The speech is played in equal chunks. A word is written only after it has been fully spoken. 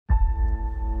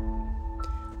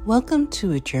Welcome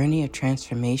to a journey of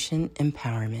transformation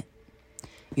empowerment.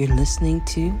 You're listening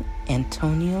to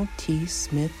Antonio T.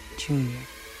 Smith Jr.,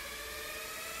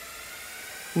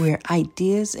 where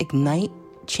ideas ignite,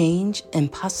 change,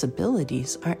 and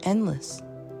possibilities are endless.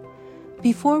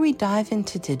 Before we dive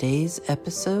into today's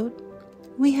episode,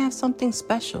 we have something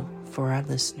special for our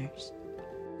listeners.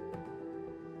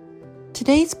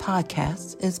 Today's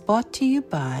podcast is brought to you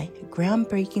by a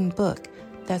groundbreaking book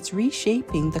that's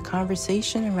reshaping the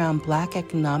conversation around Black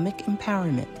economic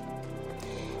empowerment.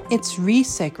 It's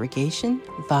Resegregation,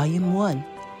 Volume 1,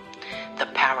 The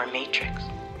Power Matrix,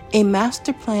 a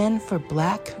master plan for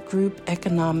Black group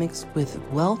economics with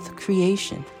wealth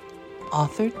creation,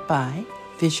 authored by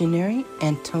visionary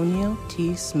Antonio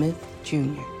T. Smith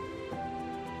Jr.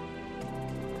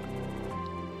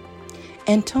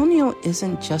 Antonio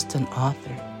isn't just an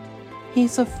author.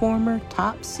 He's a former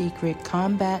top-secret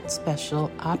combat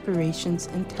special operations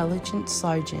intelligence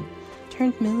sergeant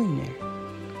turned millionaire.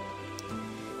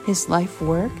 His life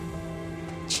work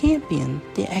championed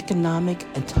the economic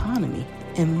autonomy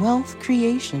and wealth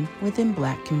creation within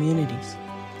Black communities.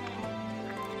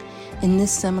 In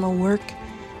this seminal work,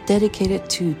 dedicated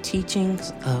to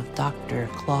teachings of Dr.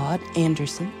 Claude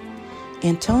Anderson,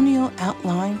 Antonio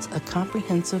outlines a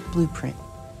comprehensive blueprint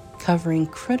covering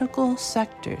critical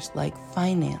sectors like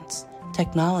finance,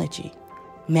 technology,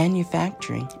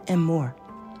 manufacturing, and more.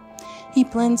 He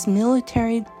blends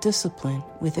military discipline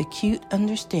with acute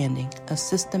understanding of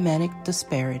systematic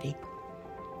disparity.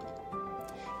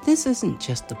 This isn't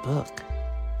just a book.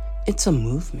 It's a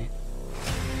movement,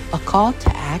 a call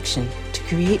to action to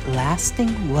create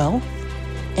lasting wealth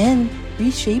and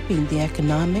reshaping the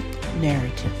economic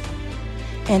narrative.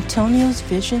 Antonio's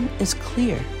vision is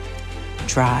clear.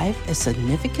 Drive a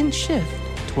significant shift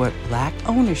toward Black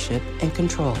ownership and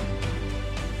control.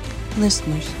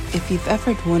 Listeners, if you've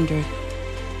ever wondered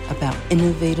about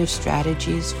innovative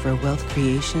strategies for wealth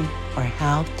creation or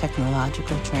how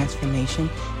technological transformation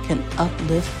can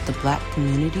uplift the Black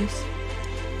communities,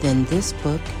 then this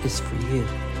book is for you.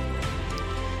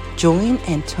 Join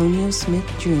Antonio Smith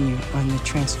Jr. on the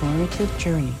transformative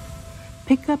journey.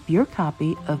 Pick up your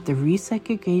copy of the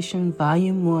Resegregation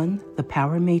Volume 1, The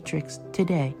Power Matrix,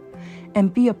 today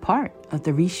and be a part of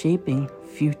the reshaping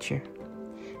future.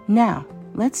 Now,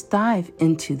 let's dive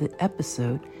into the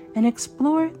episode and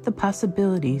explore the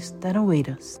possibilities that await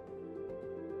us.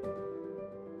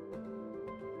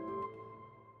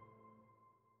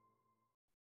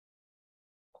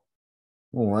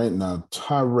 All right, now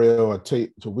Tyrell,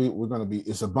 we're going to be,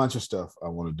 it's a bunch of stuff I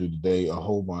want to do today, a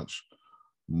whole bunch.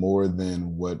 More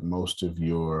than what most of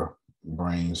your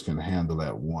brains can handle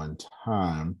at one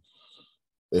time,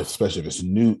 especially if it's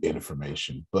new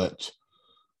information. But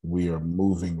we are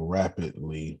moving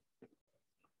rapidly,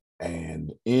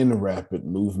 and in rapid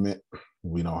movement,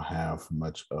 we don't have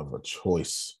much of a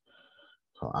choice.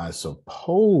 So I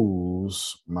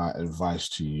suppose my advice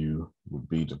to you would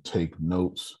be to take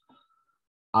notes.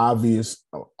 Not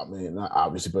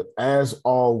obviously, but as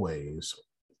always,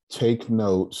 take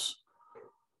notes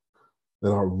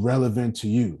that are relevant to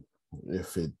you.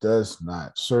 If it does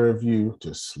not serve you,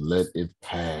 just let it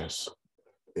pass.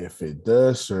 If it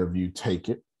does serve you, take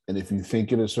it. And if you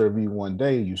think it'll serve you one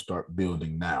day, you start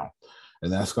building now.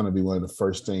 And that's going to be one of the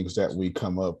first things that we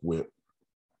come up with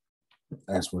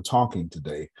as we're talking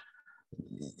today.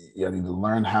 You need to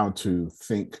learn how to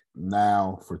think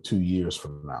now for 2 years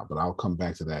from now, but I'll come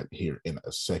back to that here in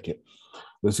a second.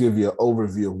 Let's give you an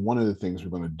overview of one of the things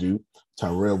we're going to do.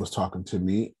 Tyrell was talking to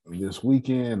me this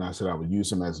weekend. I said I would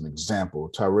use him as an example.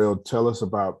 Tyrell, tell us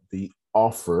about the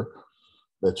offer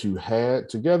that you had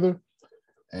together,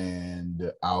 and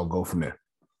I'll go from there.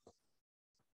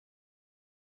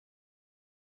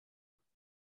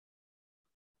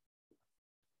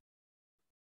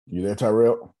 You there,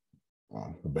 Tyrell?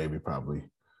 Oh, the baby probably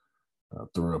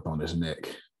threw up on his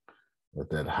neck with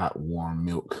that hot, warm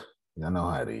milk. I know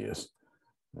how it is.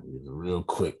 It's real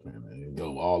quick, man. You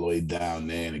go all the way down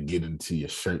there and get into your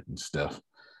shirt and stuff.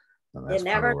 And that's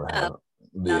never know.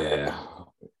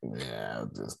 Yeah,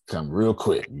 just come real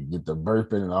quick. You get the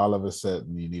burping, and all of a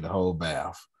sudden you need a whole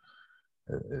bath.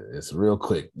 It's real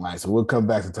quick. All right, so we'll come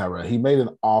back to Tyrell. He made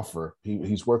an offer.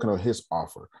 He's working on his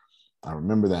offer. I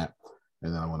remember that,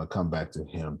 and then I want to come back to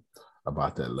him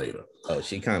about that later. Oh,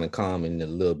 she kind of calming a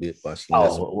little bit, but she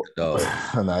no,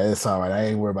 it's all right. I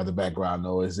ain't worried about the background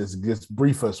noise. Just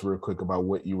brief us real quick about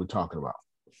what you were talking about.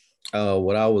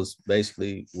 What I was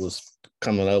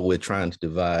coming up with, trying to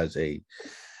devise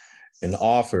an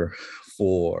offer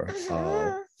for,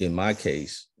 in my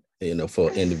case, for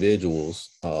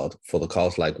individuals, for the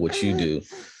cost like what you do.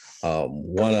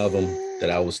 One of them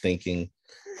that I was thinking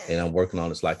and I'm working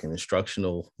on it's like an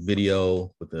instructional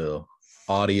video with the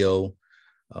audio,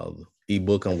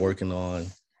 ebook I'm working on.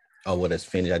 Oh, well, that's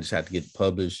finished. I just have to get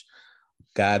published.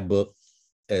 Guidebook,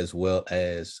 as well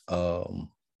as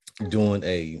doing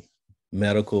a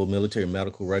military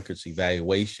medical records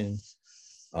evaluation,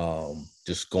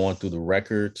 just going through the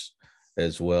records,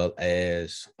 as well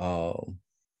as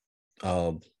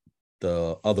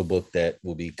the other book that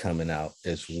will be coming out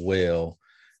as well.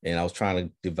 And I was trying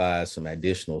to devise some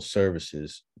additional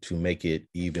services to make it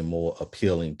even more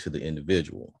appealing to the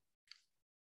individual.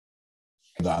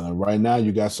 Right now,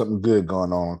 you got something good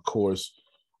going on. Of course,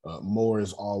 more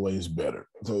is always better.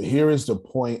 So here is the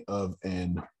point of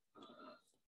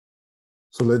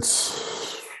so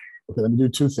let me do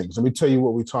two things. Let me tell you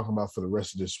what we're talking about for the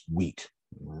rest of this week.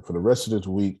 For the rest of this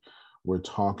week, we're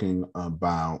talking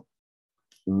about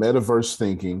MetaVerse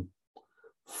thinking,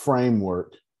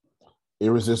 framework,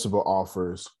 irresistible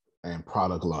offers, and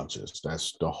product launches.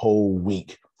 That's the whole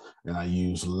week. And I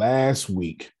used last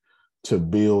week to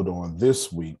build on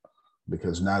this week,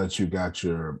 because now that you got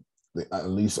at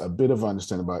least a bit of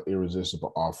understanding about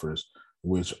irresistible offers,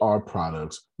 which are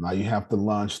products, now you have to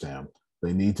launch them.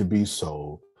 They need to be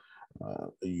sold.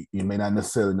 You may not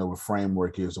necessarily know what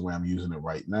framework is the way I'm using it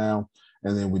right now.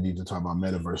 And then we need to talk about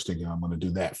MetaVerse thinking. I'm going to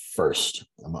do that first.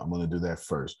 I'm going to do that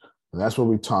first. And that's what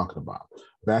we're talking about.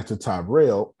 Back to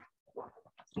Tyrell,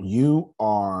 you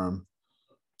are,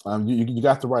 you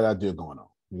got the right idea going on.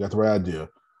 You got the right idea.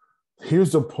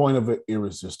 Here's the point of an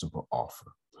irresistible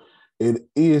offer. It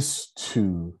is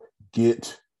to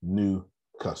get new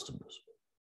customers.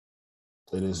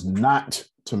 It is not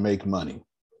to make money.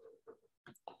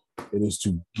 It is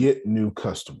to get new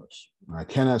customers. I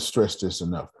cannot stress this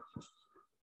enough.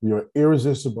 Your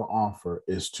irresistible offer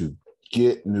is to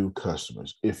get new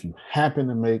customers. If you happen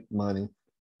to make money,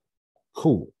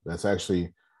 cool. That's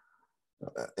actually,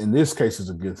 in this case, is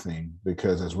a good thing,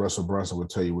 because as Russell Brunson would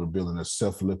tell you, we're building a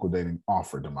self-liquidating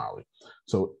offer demolition.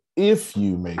 So if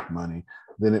you make money,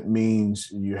 then it means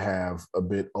you have a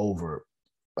bit over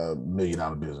 $1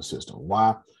 million business system.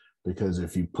 Why? Because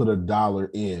if you put $1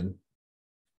 in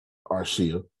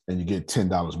Arshia and you get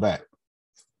 $10 back,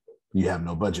 you have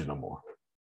no budget no more.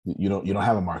 You don't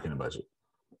have a marketing budget.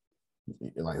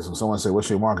 Like, so someone said, what's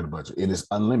your marketing budget? It is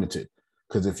unlimited,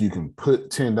 because if you can put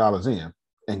 $10 in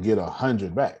and get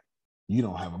 100 back, you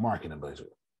don't have a marketing budget.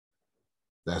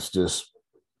 That's just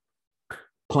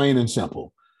plain and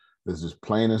simple. This is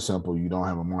plain and simple. You don't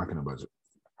have a marketing budget.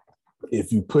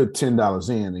 If you put $10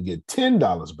 in and get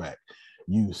 $10 back,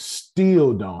 you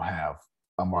still don't have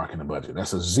a marketing budget.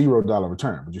 That's a $0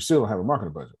 return, but you still don't have a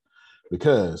marketing budget,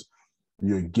 because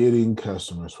you're getting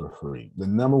customers for free. The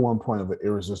number one point of an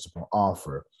irresistible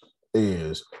offer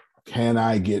is, can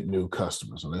I get new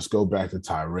customers? So let's go back to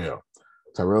Tyrell.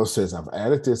 Tyrell says, I've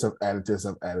added this, I've added this,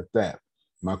 I've added that.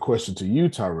 My question to you,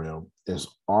 Tyrell, is,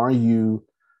 are you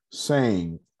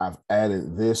saying I've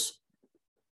added this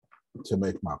to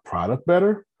make my product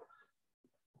better?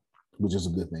 Which is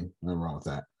a good thing, nothing wrong with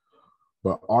that.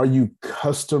 But are you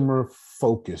customer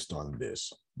focused on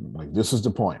this? Like, this is the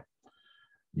point.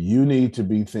 You need to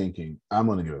be thinking, I'm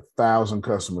going to get 1,000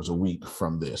 customers a week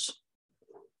from this,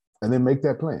 and then make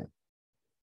that plan.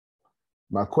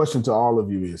 My question to all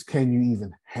of you is, can you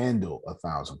even handle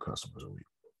 1,000 customers a week?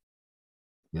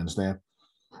 You understand?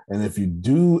 And if you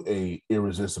do a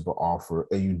irresistible offer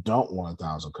and you don't want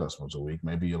 1,000 customers a week,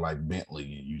 maybe you're like Bentley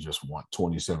and you just want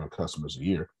 27 customers a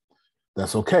year,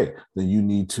 that's okay. Then you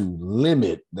need to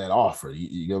limit that offer.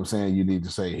 You know what I'm saying? You need to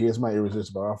say, here's my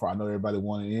irresistible offer. I know everybody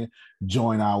wanted in.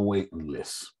 Join our waiting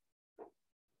list.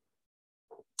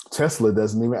 Tesla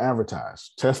doesn't even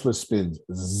advertise. Tesla spends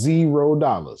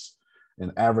 $0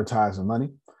 in advertising money.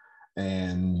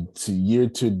 And year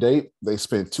to date, they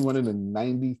spent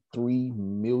 $293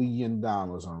 million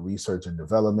on research and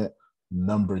development.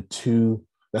 Number two,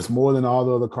 that's more than all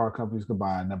the other car companies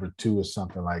combined. Number two is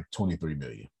something like $23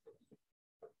 million.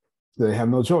 They have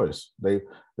no choice. They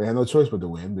have no choice but to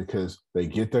win, because they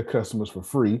get their customers for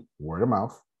free, word of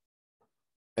mouth.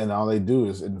 And all they do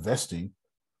is investing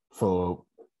for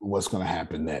what's going to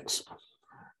happen next.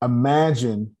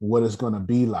 Imagine what it's going to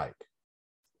be like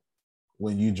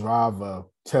when you drive a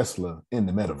Tesla in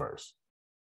the metaverse.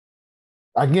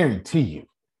 I guarantee you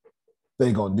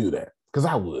they're going to do that, because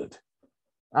I would.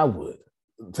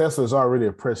 Tesla is already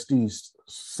a prestige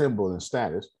symbol and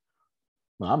status.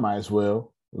 Well, I might as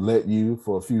well let you,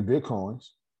 for a few Bitcoins,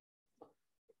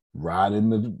 ride in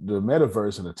the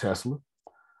metaverse in a Tesla.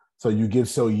 So you get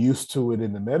so used to it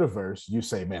in the metaverse, you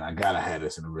say, man, I got to have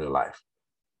this in real life.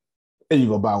 And you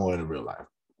go buy one in real life.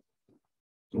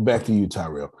 Back to you,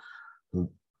 Tyrell.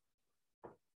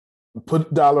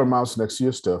 put dollar amounts next to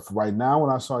your stuff. Right now,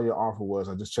 when I saw your offer was,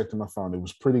 I just checked on my phone. It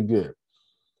was pretty good.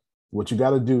 What you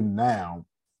got to do now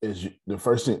is the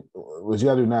first thing. What you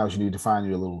got to do now is you need to find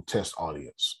your little test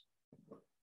audience,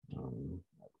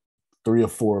 3 or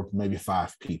 4, maybe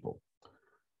 5 people,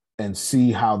 and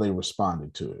see how they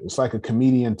responded to it. It's like a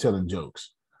comedian telling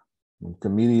jokes. When a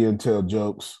comedian tell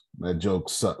jokes, that joke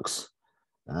sucks.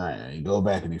 All right, you go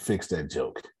back and you fix that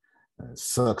joke. It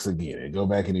sucks again. And go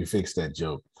back and you fix that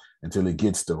joke until it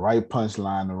gets the right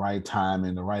punchline, the right time,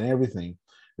 and the right everything.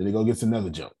 Then he go gets another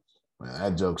joke. Man,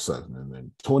 that joke sucks. And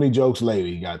then 20 jokes later,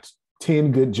 he got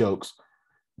 10 good jokes,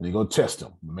 and you go test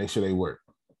them, make sure they work.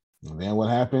 And then what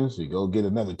happens? You go get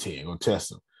another 10, go test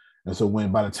them. And so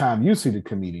when by the time you see the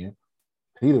comedian,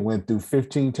 he went through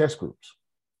 15 test groups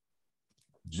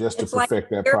just to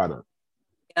perfect that product.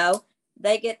 You know,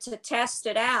 they get to test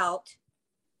it out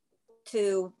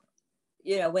to,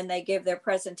 you know, when they give their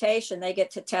presentation, they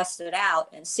get to test it out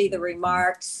and see the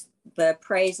remarks, the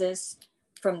praises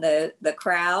from the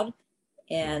crowd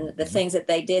and the things that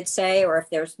they did say, or if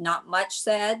there's not much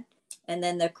said, and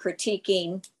then the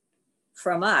critiquing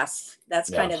from us. That's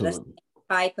kind of the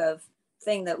type of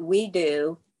thing that we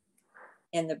do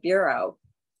in the Bureau.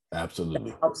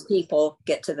 Absolutely. That helps people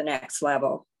get to the next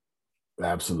level.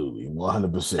 Absolutely.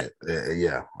 100%.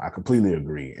 Yeah, I completely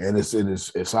agree. And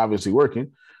it's obviously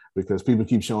working because people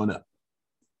keep showing up.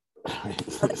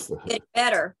 Get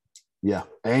better. Yeah,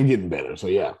 and getting better. So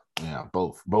yeah,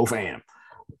 both and.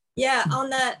 Yeah, on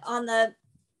the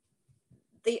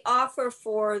offer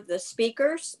for the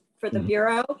speakers for the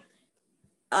Bureau,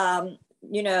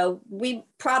 you know, we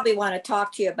probably want to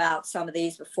talk to you about some of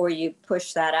these before you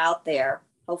push that out there.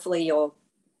 Hopefully you'll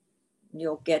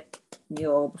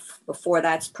before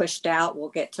that's pushed out, we'll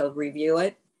get to review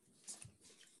it.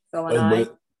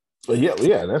 But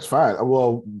yeah, that's fine.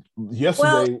 Well,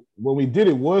 yesterday when we did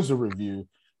it was a review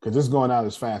because it's going out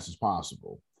as fast as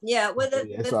possible. Yeah, well,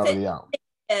 it's already out.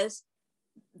 Is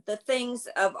the things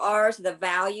of ours, the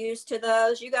values to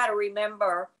those, you got to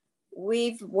remember,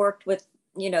 we've worked with,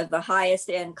 you know, the highest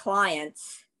end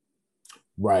clients.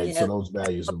 Right. You so know, those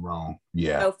values are wrong.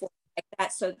 Yeah. So forth like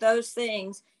that. So those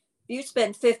things, if you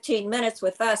spend 15 minutes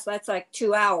with us, that's like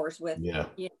 2 hours with you know,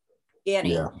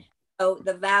 getting. Yeah. So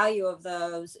the value of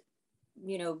those,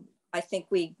 you know, I think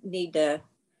we need to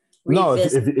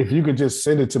revisit. No, if you could just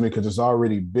send it to me because it's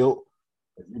already built.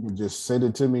 If you can just send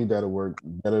it to me, that'll work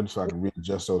better so I can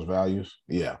readjust those values.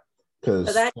 Yeah,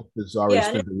 because it's already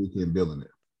spent the weekend building it.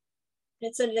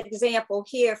 It's an example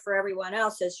here for everyone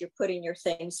else as you're putting your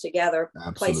things together,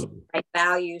 placing right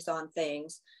values on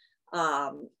things.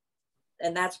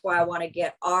 And that's why I want to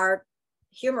get our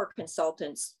humor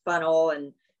consultants funnel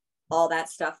and all that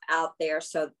stuff out there.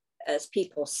 So as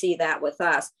people see that with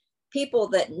us, people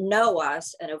that know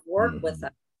us and have worked with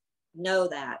us know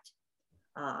that.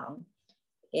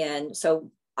 And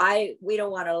so we don't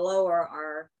want to lower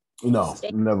our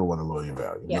never want to lower your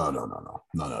value. Yeah.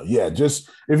 No. Yeah, just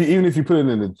even if you put it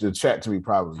in the chat to me,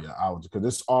 probably because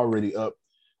it's already up,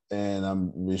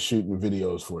 and we're shooting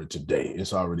videos for it today.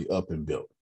 It's already up and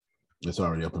built. It's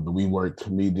already up, but we worked.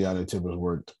 Me, Deanna, and Timbers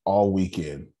worked all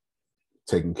weekend,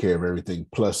 taking care of everything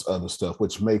plus other stuff,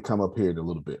 which may come up here in a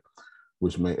little bit.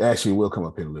 Which will come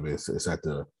up here in a little bit. It's at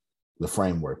the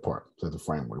framework part. It's at the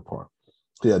framework part.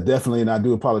 Yeah, definitely. And I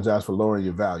do apologize for lowering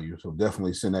your value. So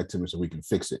definitely send that to me so we can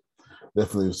fix it.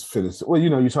 Definitely fix it. Well,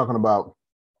 you know, you're talking about,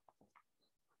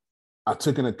 I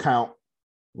took into account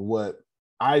what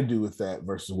I do with that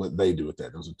versus what they do with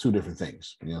that. Those are two different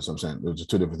things. You know what I'm saying? Those are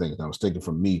two different things. And I was thinking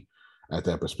from me at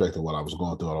that perspective while I was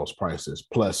going through all those prices.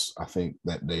 Plus, I think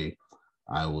that day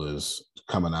I was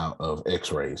coming out of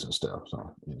x-rays and stuff.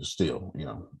 So still, you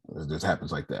know, it just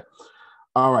happens like that.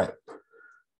 All right.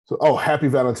 So, happy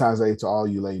Valentine's Day to all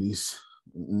you ladies,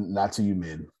 not to you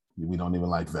men. We don't even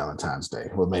like Valentine's Day.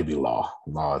 Well, maybe Law.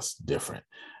 Law is different,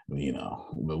 you know,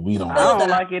 but we don't. I don't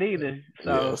like it either.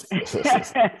 So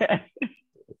yes.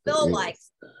 Phil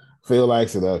likes. Phil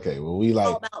likes it. Okay. Well, we like.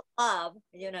 All about love,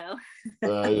 you know.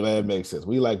 That makes sense.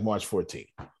 We like March 14th.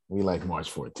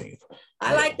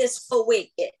 I like this whole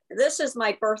week. This is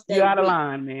my birthday. You out of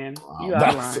line, man. You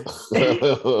out of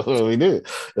line. We did.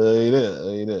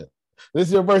 This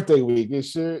is your birthday week. It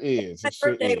sure is. My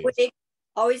birthday week.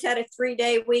 Always had a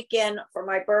 3-day weekend for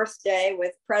my birthday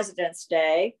with President's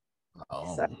Day.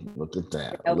 Oh, so, look at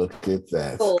that. You know, look at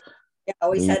that. Cool. Yeah,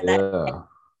 always had that.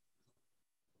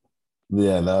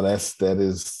 Yeah, no, that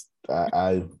is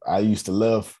I used to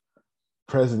love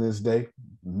President's Day.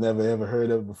 Never ever heard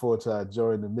of it before until I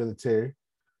joined the military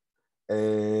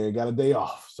and got a day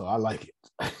off. So I like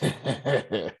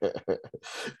it.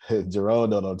 Jerome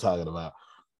knows what I'm talking about.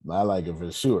 I like it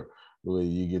for sure. where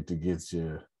you get to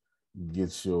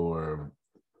get your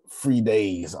free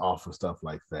days off of stuff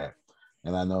like that.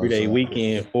 And I know 3-day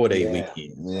weekend, 4-day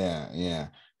weekend. Yeah.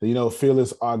 So, you know, Phil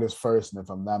is August 1st, and if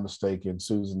I'm not mistaken,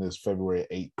 Susan is February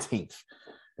 18th,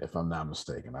 if I'm not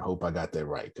mistaken. I hope I got that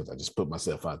right, because I just put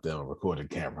myself out there on recording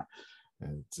camera.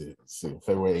 And see,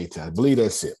 February 18th. I believe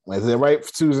that's it. Is that right,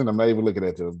 Susan? I'm not even looking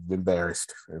at you. I'm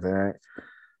embarrassed. Is that right?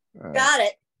 Got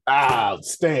it.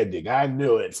 Outstanding. I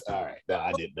knew it. All right. No,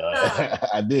 I didn't know it.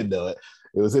 I did know it.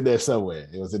 It was in there somewhere.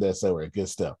 Good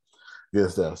stuff.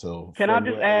 So can I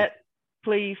just add,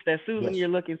 please, that Susan, yes. You're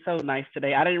looking so nice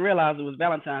today. I didn't realize it was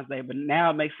Valentine's Day, but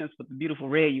now it makes sense with the beautiful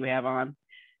red you have on.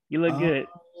 You look good.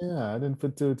 Yeah, I didn't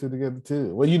put two together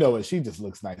too. Well, you know what? She just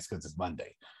looks nice because it's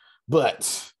Monday.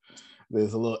 But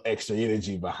there's a little extra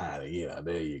energy behind it. Yeah,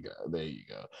 there you go.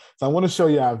 So I want to show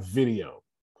you our video.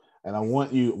 And I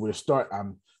want you,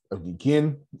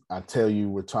 I tell you,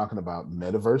 we're talking about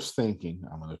metaverse thinking.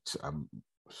 I'm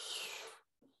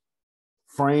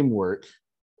framework,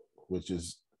 which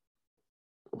is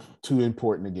too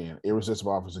important again,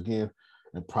 irresistible offers again,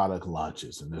 and product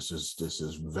launches. And this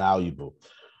is valuable.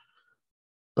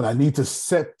 But I need to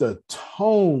set the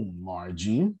tone,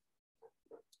 Margie,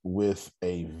 with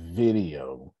a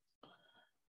video.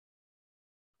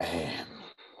 And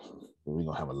we're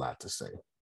going to have a lot to say.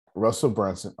 Russell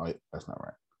Brunson. Oh, that's not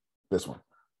right. This one.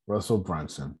 Russell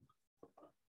Brunson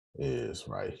is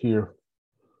right here.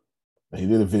 He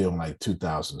did a video in like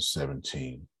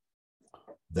 2017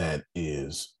 that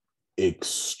is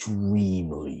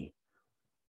extremely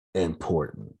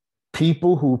important.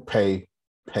 People who pay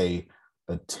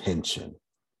attention.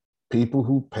 People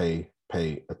who pay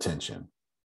attention.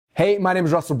 Hey, my name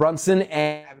is Russell Brunson,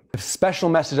 and I have a special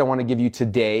message I want to give you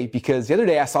today, because the other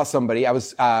day I saw somebody, I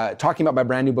was talking about my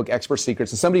brand new book, Expert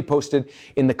Secrets, and somebody posted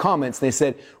in the comments, and they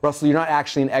said, Russell, you're not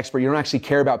actually an expert. You don't actually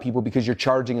care about people because you're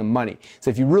charging them money. So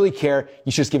if you really care,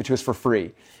 you should just give it to us for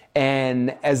free.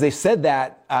 And as they said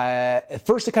that, at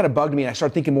first it kind of bugged me, and I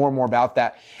started thinking more and more about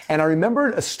that. And I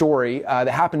remembered a story that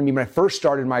happened to me when I first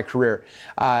started my career.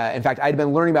 In fact, I'd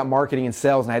been learning about marketing and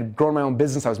sales, and I had grown my own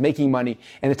business. I was making money.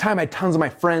 And at the time, I had tons of my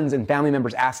friends and family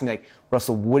members asking me, like,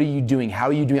 Russell, what are you doing? How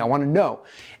are you doing? I want to know.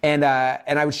 And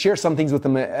I would share some things with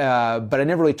them, but I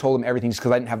never really told them everything just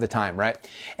because I didn't have the time, right?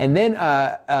 And then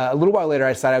a little while later,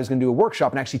 I decided I was going to do a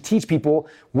workshop and actually teach people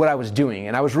what I was doing.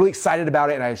 And I was really excited about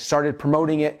it, and I started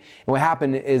promoting it. And what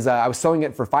happened is I was selling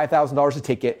it for $5,000 a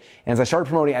ticket. And as I started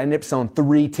promoting it, I ended up selling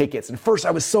 3 tickets. And first,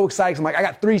 I was so excited because I'm like, I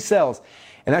got 3 sales.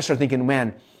 And I started thinking,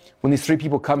 man, when these 3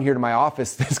 people come here to my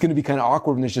office, it's going to be kind of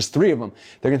awkward when there's just 3 of them.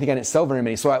 They're going to think I didn't sell very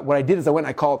many. So what I did is I went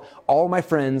and I called all my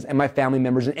friends and my family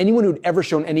members and anyone who'd ever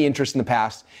shown any interest in the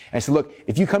past. And I said, look,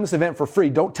 if you come to this event for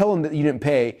free, don't tell them that you didn't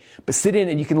pay, but sit in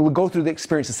and you can go through the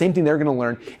experience, the same thing they're going to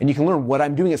learn, and you can learn what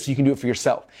I'm doing it so you can do it for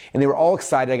yourself. And they were all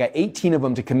excited. I got 18 of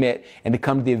them to commit and to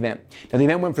come to the event. Now, the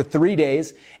event went for 3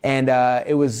 days, and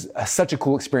it was such a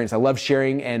cool experience. I love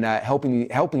sharing and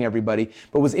helping everybody.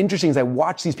 But what was interesting is I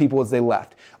watched these people as they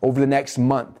left over the next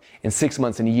month, in 6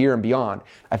 months, in a year and beyond.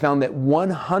 I found that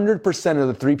 100% of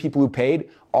the 3 people who paid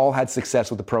all had success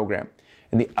with the program.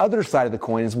 And the other side of the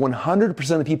coin is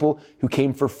 100% of the people who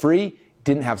came for free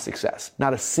didn't have success.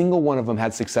 Not a single one of them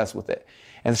had success with it.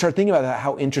 And I started thinking about that,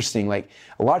 how interesting. Like,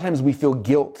 a lot of times we feel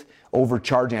guilt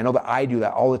overcharging. I know that I do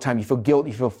that all the time. You feel guilt,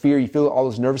 you feel fear, you feel all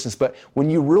this nervousness. But when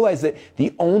you realize that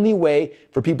the only way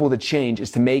for people to change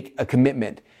is to make a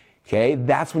commitment, okay,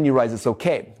 that's when you realize it's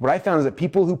okay. What I found is that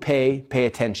people who pay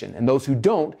attention, and those who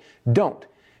don't.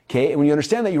 Okay, and when you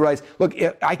understand that, you realize, look,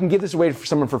 I can give this away for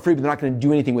someone for free, but they're not going to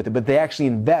do anything with it. But they actually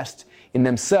invest in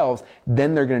themselves,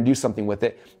 then they're going to do something with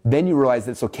it. Then you realize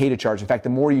that it's okay to charge. In fact, the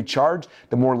more you charge,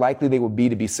 the more likely they will be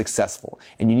to be successful.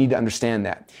 And you need to understand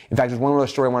that. In fact, there's one other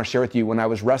story I want to share with you. When I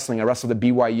was wrestling, I wrestled at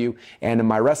BYU, and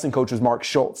my wrestling coach was Mark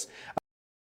Schultz.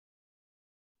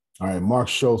 All right, Mark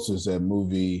Schultz is that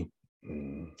movie.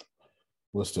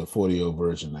 What's the 40-year-old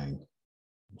virgin name?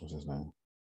 What's his name?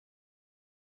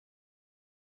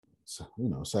 So,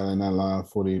 Saturday Night Live,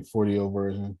 40-year-old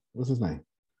virgin. What's his name?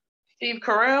 Steve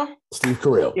Carell. Steve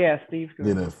Carell. Yeah, Steve Carell.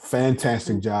 Did a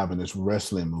fantastic job in this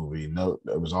wrestling movie. No,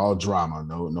 it was all drama,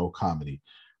 no comedy.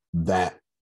 That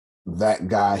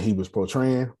guy he was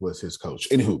portraying was his coach.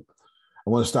 Anywho, I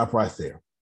want to stop right there.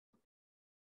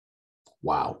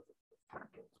 Wow.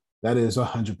 That is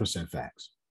 100% facts.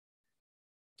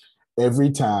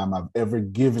 Every time I've ever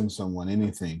given someone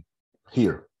anything,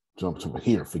 here, jump to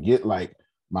here, forget like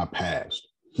my past,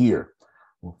 here,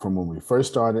 from when we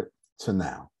first started to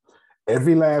now,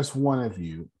 every last one of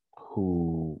you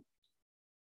who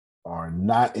are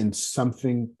not in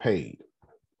something paid,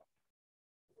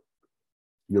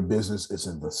 your business is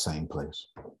in the same place.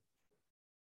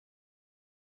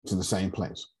 It's in the same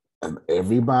place. And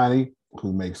everybody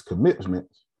who makes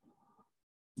commitments,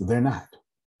 they're not.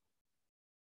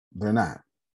 They're not.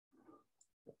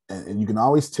 And you can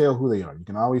always tell who they are. You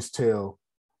can always tell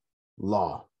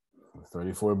Law,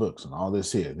 34 books and all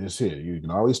this here. You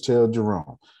can always tell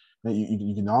Jerome.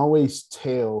 You can always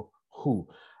tell who.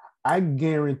 I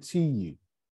guarantee you,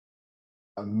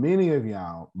 many of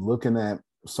y'all looking at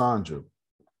Sandra,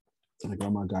 like,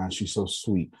 oh my God, she's so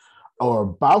sweet, or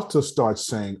about to start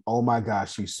saying, oh my God,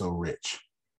 she's so rich.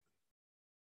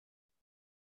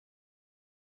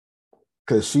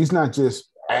 Because she's not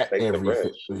just at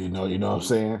everything, you know what I'm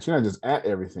saying? She's not just at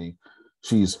everything.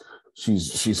 She's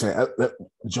saying,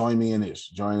 join me in this,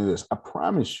 join in this. I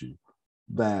promise you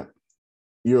that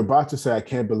you're about to say, I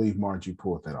can't believe Margie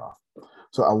pulled that off.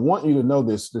 So I want you to know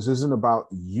this isn't about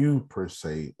you per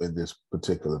se in this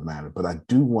particular matter, but I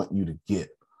do want you to get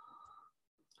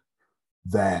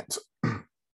that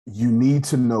you need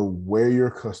to know where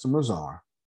your customers are,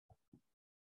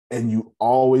 and you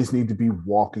always need to be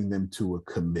walking them to a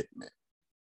commitment.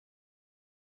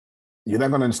 You're not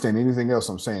going to understand anything else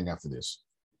I'm saying after this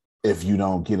if you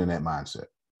don't get in that mindset.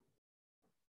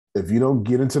 If you don't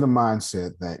get into the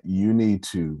mindset that you need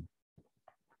to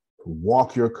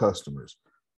walk your customers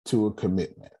to a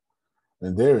commitment,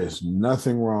 and there is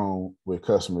nothing wrong with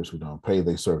customers who don't pay.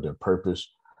 They serve their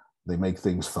purpose. They make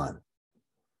things fun.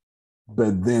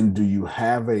 But then do you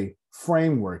have a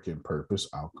framework and purpose?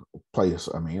 I'll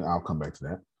come back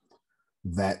to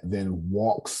that then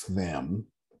walks them,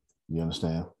 you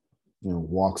understand?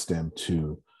 Walks them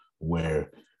to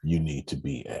where you need to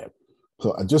be at.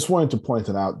 So I just wanted to point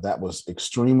it out. That was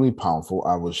extremely powerful.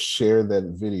 I will share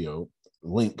that video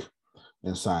link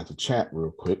inside the chat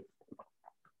real quick.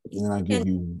 And then I'll give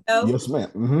you, yes, ma'am.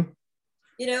 Mm-hmm.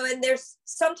 And there's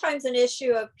sometimes an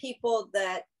issue of people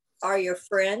that are your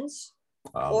friends,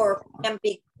 or can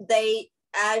be,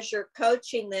 as you're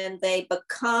coaching them, they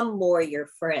become more your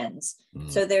friends. Mm-hmm.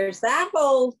 So there's that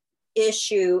whole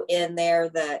issue in there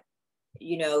that,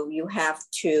 you have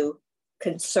to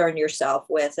concern yourself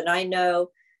with. And I know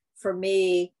for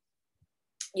me,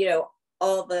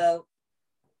 all the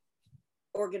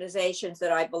organizations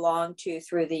that I belong to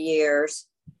through the years,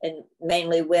 and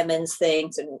mainly women's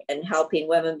things and helping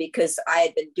women, because I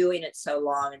had been doing it so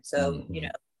long. And so, mm-hmm.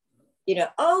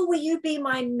 Oh, will you be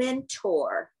my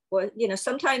mentor? Well,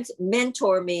 sometimes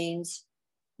mentor means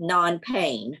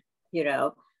non-pain,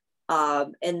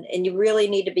 and you really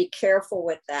need to be careful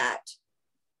with that.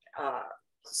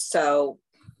 So,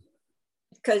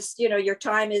 because, your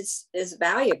time is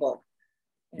valuable.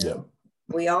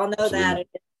 We all know Absolutely. That. And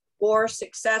the more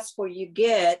successful you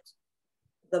get,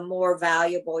 the more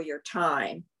valuable your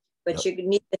time. But you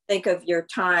need to think of your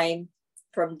time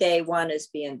from day one as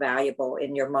being valuable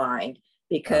in your mind,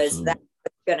 because Absolutely. That's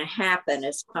what's going to happen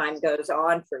as time goes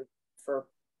on. For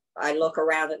I look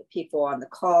around at the people on the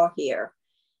call here.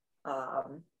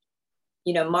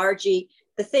 Margie,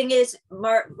 the thing is,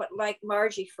 like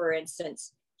Margie, for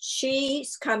instance,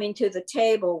 she's coming to the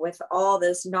table with all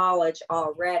this knowledge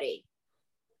already.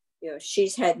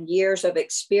 She's had years of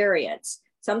experience.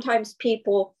 Sometimes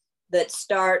people that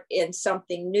start in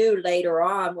something new later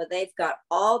on, when they've got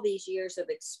all these years of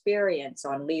experience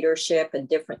on leadership and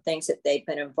different things that they've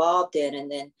been involved in,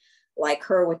 and then like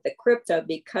her with the crypto,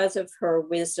 because of her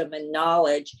wisdom and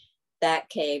knowledge, that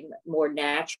came more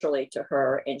naturally to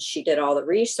her, and she did all the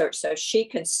research so she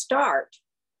can start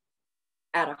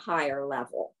at a higher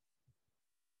level.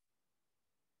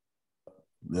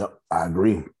 Yep, I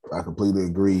agree. I completely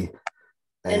agree.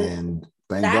 And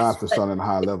thank God for starting at a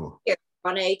high level.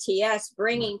 On ATS,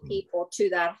 bringing people to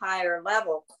that higher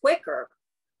level quicker,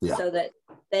 so that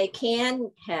they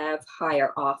can have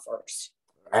higher offers.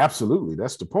 Absolutely.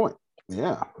 That's the point.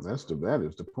 Yeah, that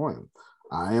is the point.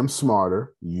 I am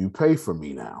smarter. You pay for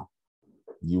me now.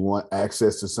 You want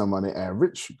access to somebody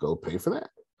average, go pay for that.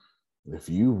 If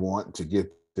you want to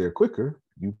get there quicker,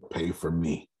 you pay for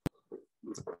me.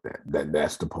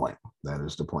 That's the point. That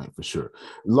is the point for sure.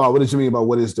 Law, what did you mean by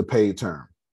what is the paid term?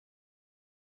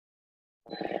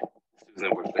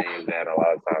 Susan was saying that a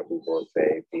lot of times people will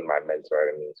say, be my mentor,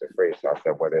 it means you're free. So I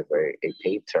said, what is a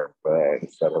paid term for that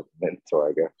instead of mentor,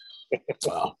 I guess.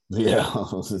 Wow.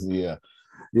 Yeah.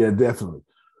 Yeah, definitely.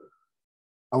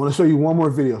 I want to show you one more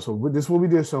video. So this is what we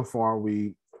did so far.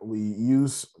 We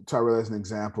use Tyrell as an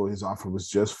example. His offer was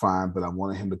just fine, but I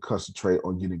wanted him to concentrate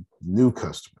on getting new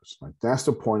customers. Like, that's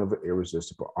the point of an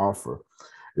irresistible offer,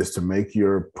 is to make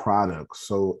your product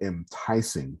so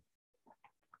enticing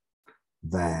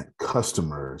that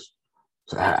customers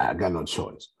say, I got no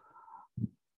choice.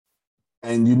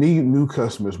 And you need new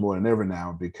customers more than ever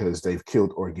now because they've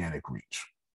killed organic reach.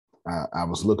 I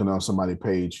was looking on somebody's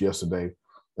page yesterday,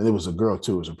 and it was a girl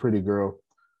too. It was a pretty girl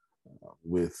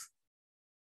with,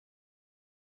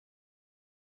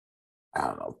 I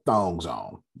don't know, thongs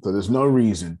on. So there's no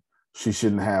reason she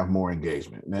shouldn't have more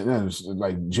engagement. And it's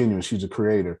like genuine. She's a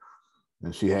creator,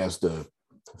 and she has the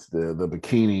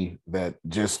bikini that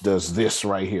just does this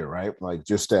right here, right? Like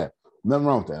just that. Nothing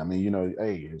wrong with that. I mean, you know,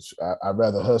 hey, I'd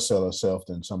rather her sell herself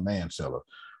than some man sell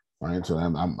her, right? So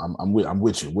I'm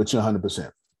with you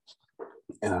 100%.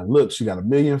 And I look, she got 1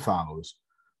 million followers.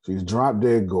 She's drop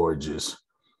dead gorgeous.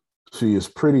 She is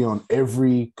pretty on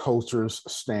every culture's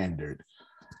standard.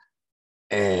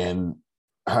 And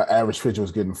her average picture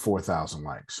was getting 4,000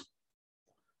 likes.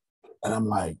 And I'm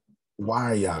like,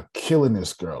 why are y'all killing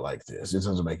this girl like this? It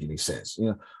doesn't make any sense. You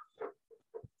know,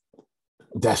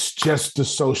 that's just the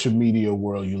social media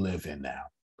world you live in now.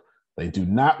 They do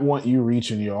not want you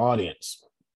reaching your audience.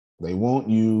 They want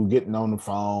you getting on the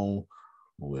phone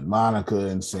with Monica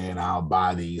and saying, I'll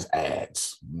buy these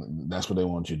ads. That's what they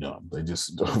want you doing. They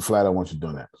just flat out want you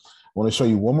doing that. I want to show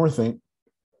you one more thing.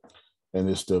 And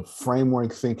it's the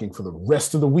framework thinking for the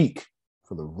rest of the week.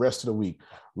 For the rest of the week.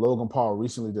 Logan Paul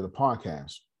recently did a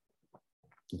podcast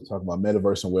talking about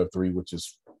metaverse and Web3, which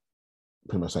is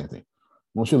pretty much the same thing.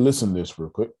 I want you to listen to this real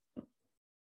quick.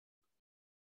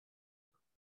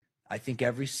 I think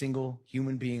every single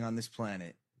human being on this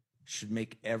planet should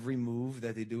make every move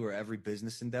that they do or every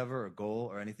business endeavor or goal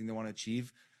or anything they want to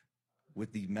achieve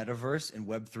with the metaverse and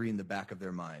Web3 in the back of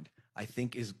their mind. I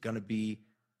think is going to be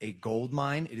a gold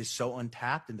mine. It is so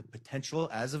untapped, and the potential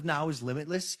as of now is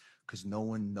limitless because no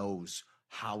one knows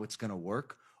how it's going to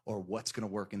work or what's going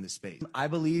to work in this space. I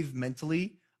believe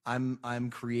mentally I'm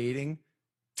creating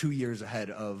 2 years ahead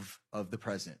of the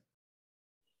present.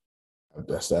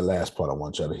 That's that last part I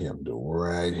want y'all to hear him do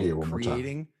right here one more time.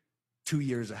 Creating 2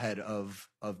 years ahead of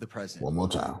the present. One more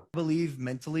time. I believe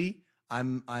mentally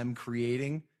I'm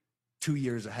creating 2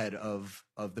 years ahead of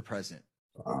the present.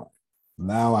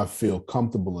 Now I feel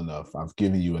comfortable enough. I've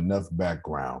given you enough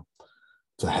background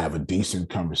to have a decent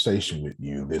conversation with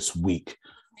you this week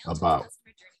about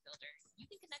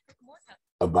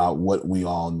what we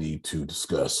all need to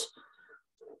discuss.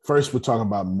 First, we're talking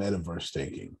about metaverse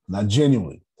thinking. Now,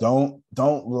 genuinely, don't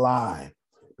lie,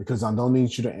 because I don't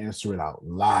need you to answer it out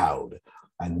loud.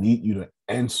 I need you to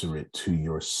answer it to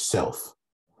yourself.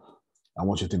 I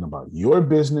want you to think about your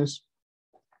business,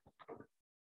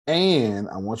 and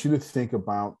I want you to think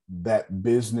about that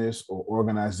business or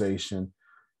organization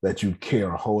that you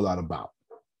care a whole lot about.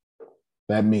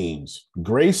 That means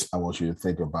Grace, I want you to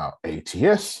think about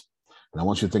ATS, and I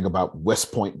want you to think about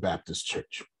West Point Baptist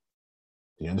Church.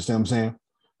 Do you understand what I'm saying?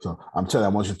 So I'm telling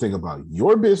you, I want you to think about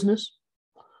your business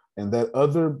and that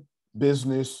other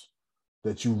business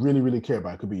that you really, really care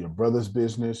about. It could be your brother's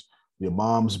business, your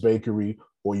mom's bakery,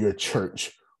 or your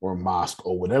church or mosque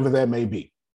or whatever that may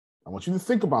be. I want you to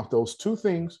think about those two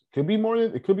things. It could be more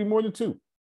than two.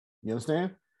 You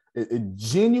understand? It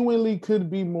genuinely could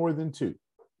be more than two.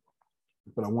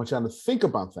 But I want y'all to think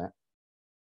about that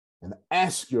and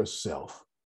ask yourself,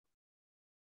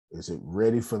 is it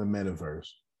ready for the metaverse?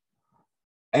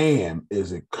 And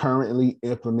is it currently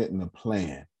implementing a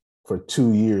plan for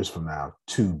 2 years from now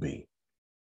to be?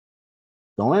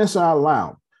 Don't answer out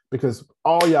loud, because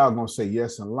all y'all gonna say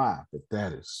yes and lie, but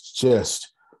that is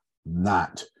just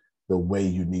not the way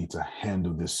you need to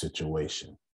handle this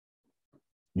situation.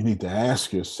 You need to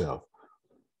ask yourself,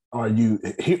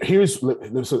 here is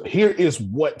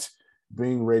what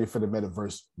being ready for the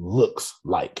metaverse looks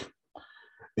like.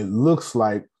 It looks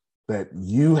like that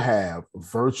you have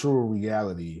virtual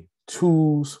reality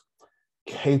tools,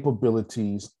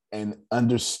 capabilities, and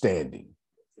understanding.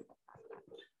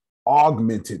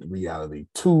 Augmented reality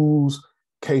tools,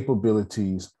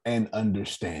 capabilities, and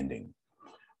understanding.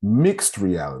 Mixed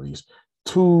realities,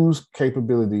 tools,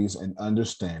 capabilities, and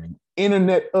understanding.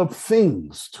 Internet of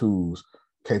Things, tools,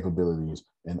 capabilities,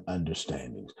 and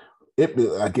understandings.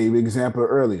 I gave an example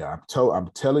earlier. I'm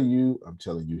telling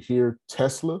you here,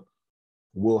 Tesla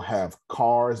will have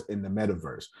cars in the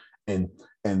metaverse, and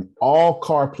all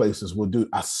car places will do.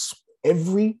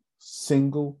 Every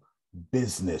single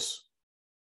business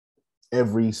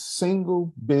in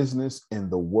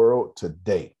the world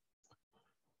today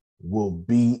will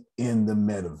be in the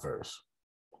metaverse.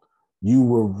 You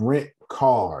will rent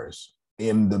cars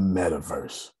in the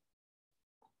metaverse.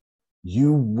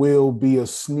 You will be a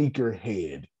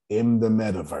sneakerhead in the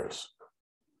metaverse.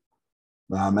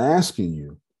 Now I'm asking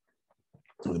you,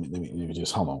 let me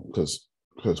just hold on, because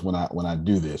when I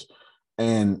do this,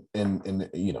 and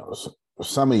you know,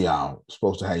 some of y'all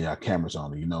supposed to have y'all cameras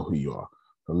on, and you know who you are.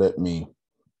 So let me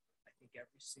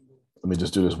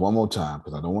just do this one more time,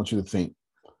 because I don't want you to think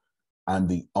I'm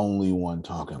the only one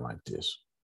talking like this.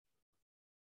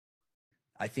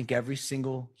 I think every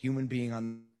single human being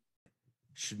on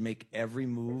should make every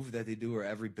move that they do or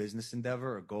every business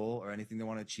endeavor or goal or anything they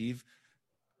want to achieve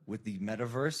with the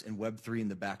metaverse and Web3 in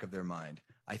the back of their mind.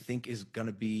 I think is going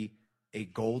to be a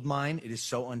gold mine. It is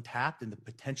so untapped, and the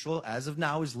potential as of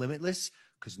now is limitless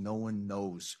because no one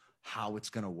knows how it's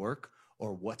going to work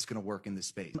or what's going to work in this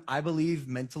space. I believe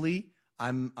mentally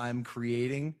I'm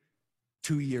creating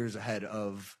 2 years ahead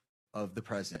of the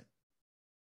present.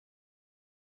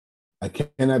 I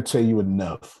cannot tell you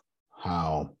enough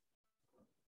how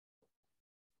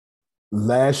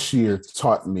last year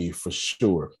taught me for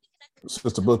sure. So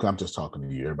it's the book, I'm just talking to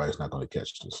you. Everybody's not going to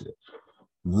catch this yet.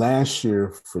 Last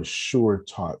year for sure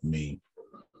taught me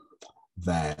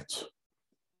that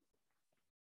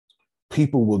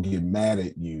people will get mad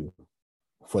at you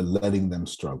for letting them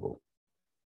struggle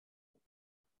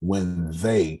when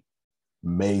they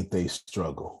made they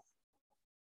struggle.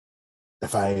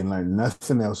 If I ain't learned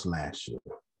nothing else last year,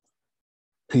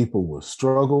 people will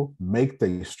struggle, make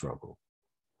they struggle.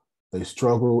 They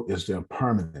struggle is there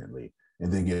permanently,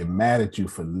 and then get mad at you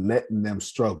for letting them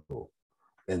struggle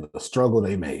in the struggle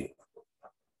they made.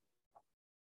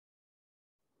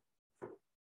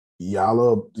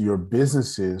 Your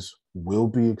businesses will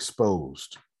be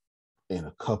exposed in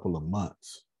a couple of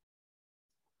months.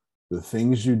 The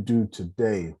things you do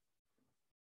today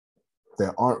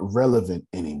that aren't relevant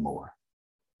anymore.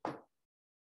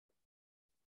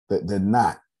 That they're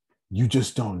not. You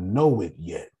just don't know it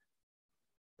yet,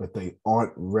 but they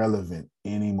aren't relevant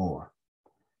anymore.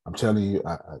 I'm telling you,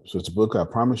 so it's a book I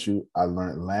promise you I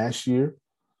learned last year.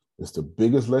 It's the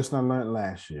biggest lesson I learned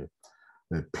last year,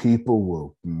 that people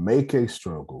will make a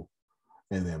struggle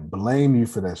and then blame you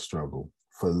for that struggle,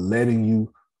 for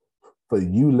you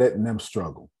letting them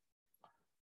struggle.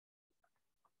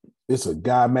 It's a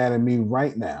guy mad at me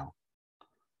right now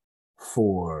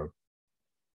for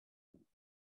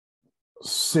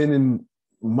sending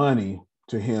money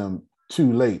to him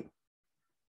too late.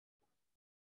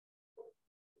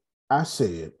 I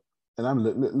said, and I'm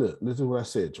look, this is what I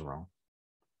said, Jerome.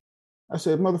 I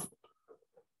said,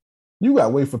 you got to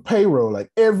wait for payroll like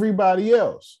everybody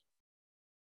else.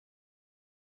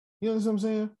 You know what I'm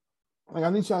saying? Like, I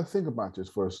need y'all to think about this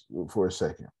for a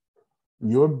second.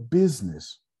 Your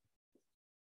business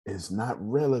is not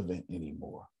relevant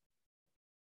anymore.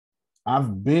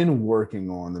 I've been working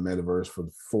on the metaverse for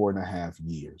 4.5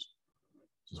 years.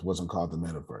 This wasn't called the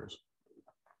metaverse.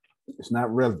 It's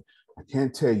not relevant. I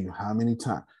can't tell you how many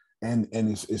times. And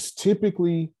it's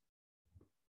typically,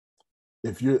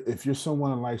 if you're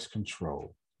someone that likes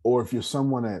control, or if you're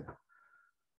someone that,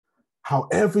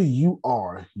 however you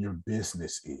are, your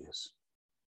business is.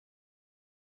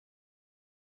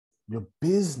 Your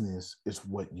business is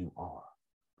what you are.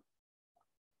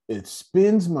 It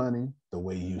spends money the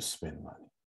way you spend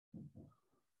money.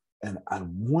 And I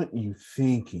want you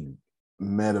thinking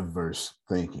metaverse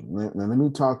thinking. Now, let me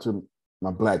talk to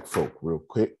my Black folk real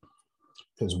quick,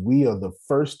 because we are the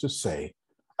first to say,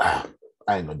 I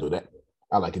ain't gonna do that.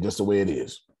 I like it just the way it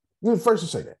is. We're the first to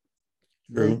say that.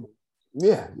 True.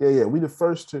 Yeah. We the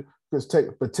first to, because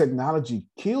technology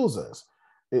kills us.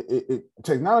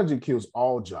 Technology kills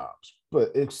all jobs,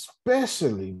 but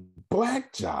especially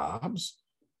Black jobs.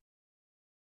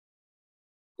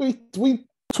 We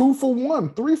 2 for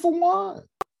 1, 3 for 1.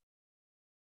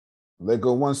 Let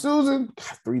go one Susan,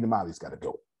 3 Damali's got to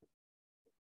go.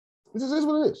 This is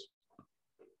what it is.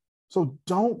 So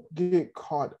don't get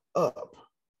caught up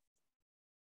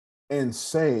in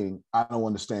saying, I don't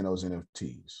understand those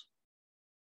NFTs.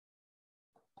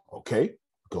 Okay,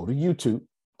 go to YouTube,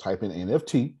 type in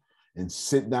NFT, and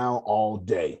sit down all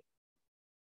day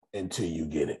until you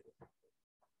get it.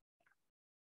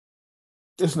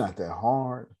 It's not that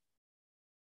hard.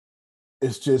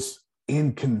 It's just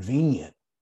inconvenient.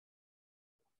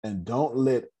 And don't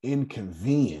let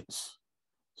inconvenience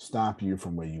stop you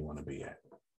from where you want to be at.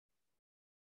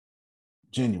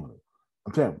 Genuinely.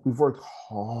 I'm telling you, we've worked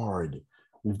hard.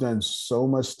 We've done so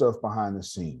much stuff behind the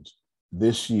scenes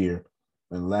this year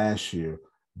and last year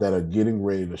that are getting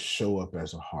ready to show up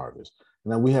as a harvest.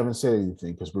 Now, we haven't said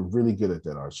anything because we're really good at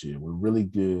that, Archie. We're really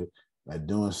good at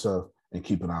doing stuff and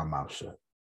keeping our mouth shut.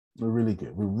 We're really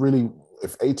good.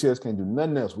 If ATS can't do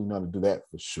nothing else, we know how to do that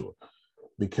for sure,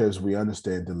 because we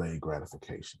understand delayed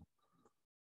gratification.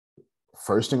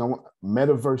 First thing I want,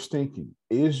 MetaVerse thinking.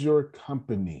 Is your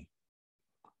company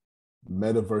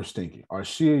MetaVerse thinking?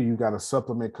 Arshia, you got a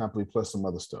supplement company plus some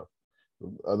other stuff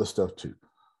too.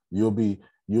 You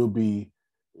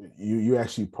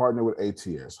actually partner with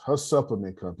ATS. Her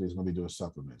supplement company is going to be doing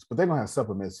supplements, but they're going to have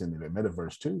supplements in their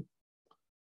metaverse too.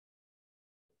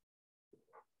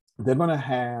 They're going to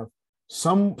have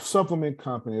some supplement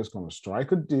company that's going to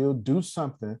strike a deal, do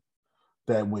something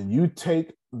that when you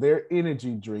take their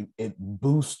energy drink, it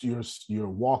boosts your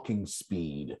walking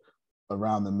speed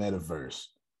around the metaverse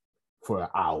for an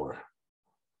hour.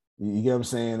 You get what I'm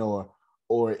saying?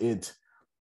 Or it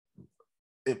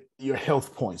your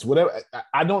health points, whatever.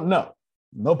 I don't know.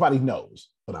 Nobody knows.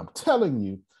 But I'm telling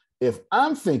you, if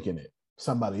I'm thinking it,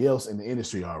 somebody else in the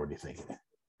industry already thinking it.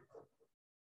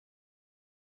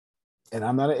 And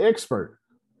I'm not an expert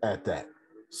at that.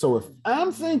 So if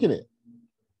I'm thinking it,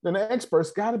 then the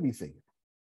experts got to be thinking.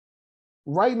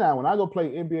 Right now, when I go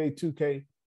play NBA 2K,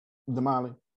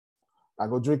 Damali, I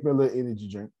go drink me a little energy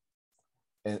drink,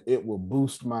 and it will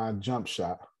boost my jump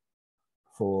shot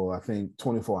for, I think,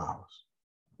 24 hours.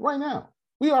 Right now,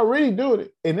 we already doing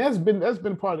it, and that's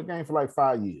been part of the game for like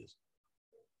 5 years.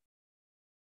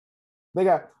 They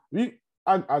got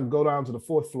I go down to the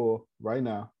 4th floor right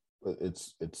now.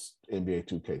 It's NBA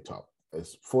 2K talk.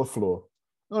 It's 4th floor.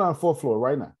 Go down 4th floor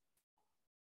right now,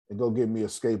 and go get me a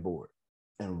skateboard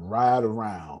and ride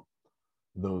around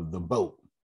the boat.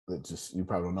 It just, you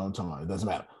probably don't know what I'm talking about. It doesn't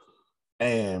matter.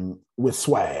 And with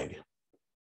swag,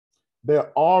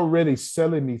 they're already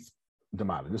selling me.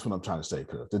 This is what I'm trying to say,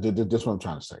 Cuz. This is what I'm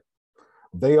trying to say.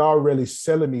 They already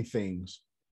selling me things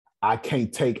I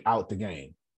can't take out the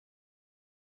game.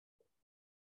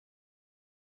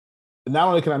 Not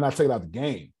only can I not take it out the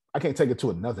game, I can't take it to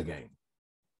another game.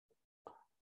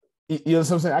 You know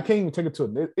what I'm saying? I can't even take it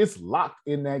to it's locked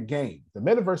in that game. The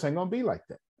metaverse ain't gonna be like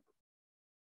that.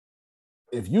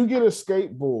 If you get a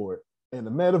skateboard in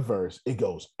the metaverse, it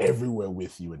goes everywhere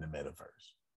with you in the metaverse.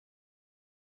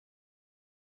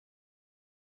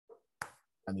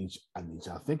 I need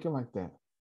y'all thinking like that.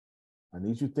 I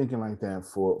need you thinking like that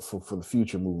for the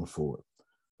future moving forward.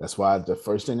 That's why the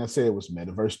first thing I said was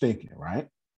metaverse thinking, right?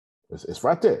 It's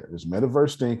right there. It's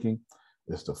metaverse thinking.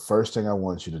 It's the first thing I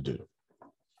want you to do.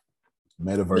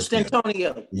 Metaverse. Mr.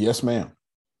 Antonio. Yes, ma'am.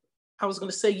 I was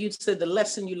going to say, you said the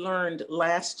lesson you learned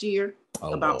last year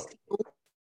about people.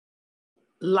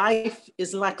 Life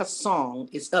is like a song.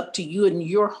 It's up to you and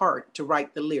your heart to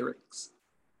write the lyrics.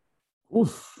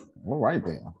 Oof. All right,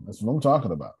 then. That's what I'm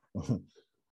talking about. That's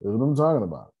what I'm talking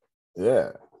about.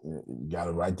 Yeah. You got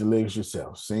to write the lyrics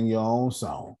yourself. Sing your own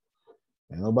song.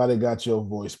 And nobody got your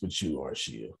voice but you,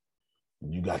 Arshia.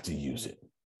 You got to use it.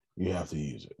 You have to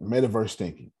use it. Metaverse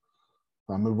thinking.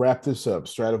 I'm going to wrap this up.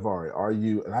 Stradivari, are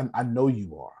you, and I know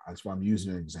you are. That's why I'm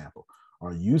using an example.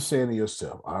 Are you saying to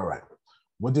yourself, all right,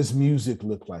 what does music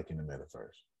look like in the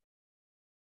metaverse?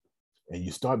 And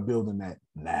you start building that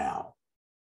now.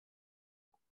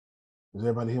 Does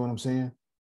everybody hear what I'm saying?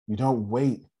 You don't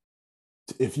wait.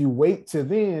 If you wait till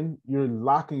then, you're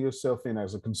locking yourself in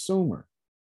as a consumer.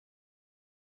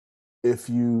 If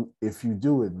you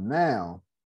do it now,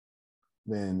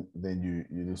 then you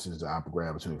this is the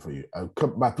opportunity for you.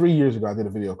 About 3 years ago, I did a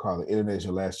video called "The Internet Is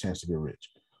Your Last Chance to Get Rich."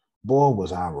 Boy,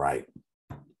 was I right.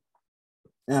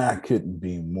 And I couldn't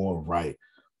be more right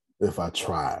if I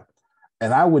tried.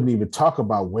 And I wouldn't even talk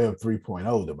about Web 3.0,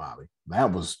 Damali.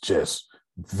 That was just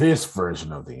this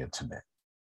version of the internet.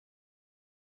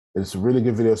 It's a really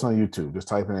good video. It's on YouTube. Just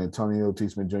type in Antonio T.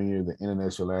 Smith Jr., "The Internet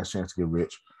Is Your Last Chance to Get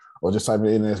Rich," or just type in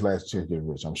 "The Internet Is Your Last Chance to Get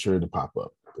Rich." I'm sure it'll pop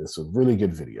up. It's a really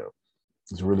good video.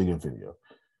 It's a really good video.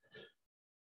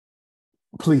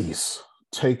 Please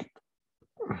take.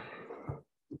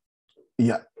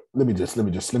 Yeah, let me just say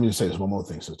this one more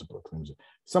thing, Sister Brooke.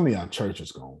 Some of y'all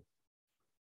churches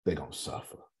they're gonna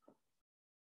suffer.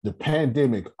 The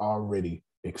pandemic already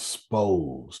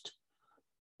exposed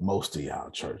most of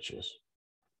y'all churches.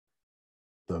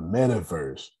 The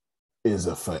metaverse is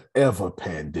a forever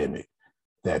pandemic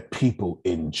that people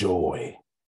enjoy.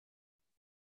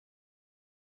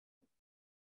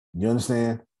 You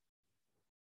understand?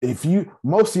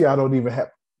 Most of y'all don't even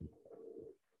have,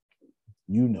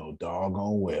 you know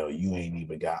doggone well you ain't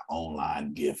even got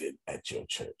online giving at your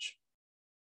church.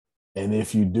 And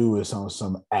if you do, it's on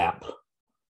some app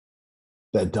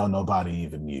that don't nobody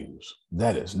even use.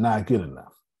 That is not good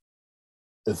enough.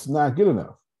 It's not good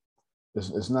enough.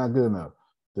 It's not good enough.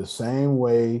 The same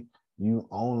way you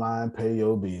online pay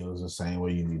your bills, the same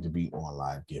way you need to be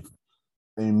online giving.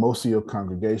 And most of your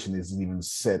congregation isn't even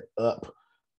set up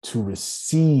to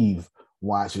receive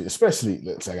watching, especially,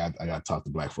 let's say I got to talk to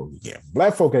Black folk again.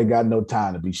 Black folk ain't got no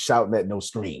time to be shouting at no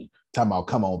screen, talking about,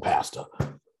 "Come on, pastor."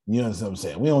 You know what I'm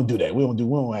saying? We don't do that. We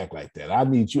don't act like that. I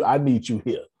need you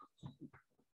here.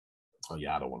 Oh,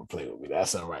 y'all don't want to play with me.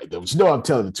 That's all right. But you know I'm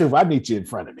telling the truth. I need you in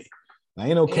front of me. There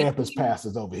ain't no campus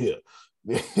pastors over here.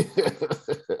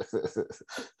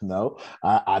 No,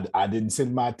 I didn't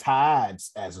send my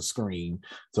tithes as a screen,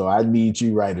 so I need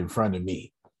you right in front of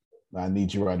me. I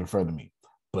need you right in front of me.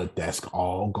 But that's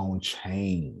all going to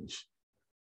change.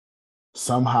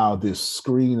 Somehow this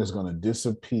screen is going to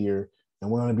disappear,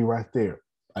 and we're going to be right there.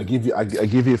 I give you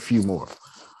a few more.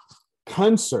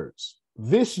 Concerts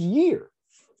this year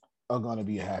are going to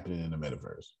be happening in the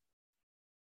metaverse.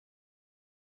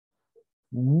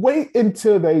 Wait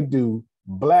until they do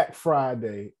Black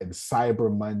Friday and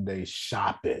Cyber Monday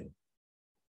shopping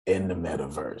in the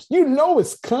metaverse. You know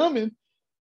it's coming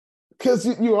because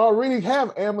you already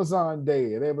have Amazon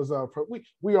Day and Amazon Pro.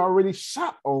 We already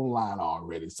shop online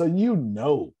already. So you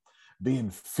know being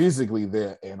physically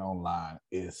there and online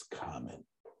is coming.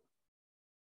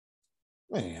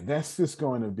 Man, it's just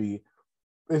going to be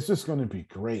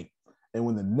great. And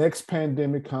when the next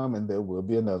pandemic comes, and there will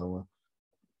be another one,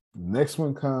 next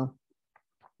one come,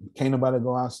 can't nobody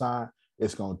go outside.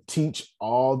 It's going to teach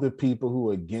all the people who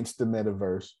are against the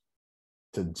metaverse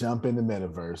to jump in the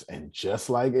metaverse. And just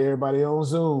like everybody on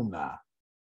Zoom now,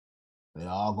 they're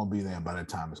all going to be there. And by the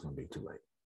time it's going to be too late.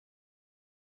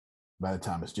 By the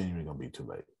time it's genuinely going to be too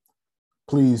late.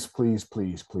 Please, please,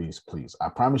 please, please, please. I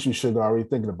promise you, Sugar already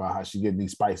thinking about how she getting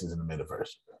these spices in the metaverse.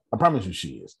 I promise you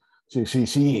she is.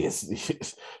 She is.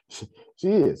 She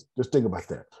is. Just think about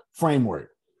that. Framework.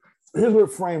 Here's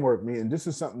what framework means. And this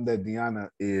is something that Deanna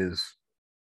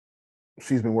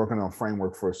she's been working on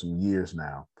framework for some years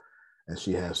now. And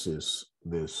she has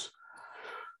this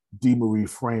DeMarie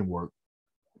framework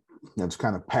that's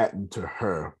kind of patent to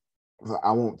her.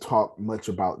 I won't talk much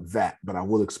about that, but I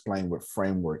will explain what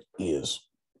framework is.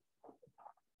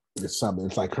 It's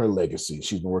like her legacy.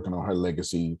 She's been working on her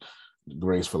legacy,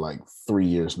 Grace, for like 3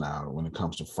 years now. When it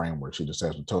comes to framework, she just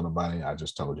hasn't told nobody. I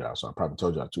just told y'all, so I probably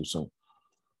told y'all too soon.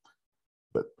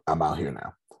 But I'm out here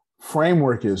now.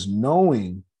 Framework is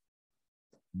knowing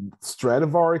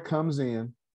Stradivari comes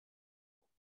in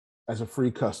as a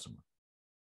free customer,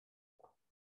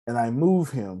 and I move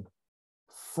him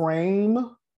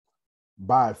frame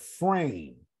by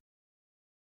frame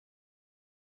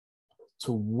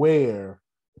to where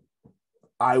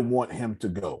I want him to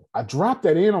go. I dropped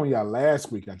that in on y'all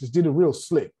last week. I just did it real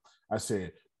slick. I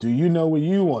said, do you know where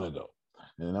you want to go?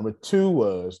 And number 2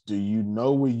 was, do you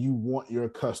know where you want your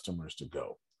customers to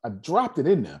go? I dropped it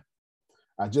in there.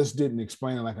 I just didn't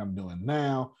explain it like I'm doing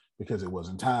now because it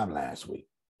wasn't time last week.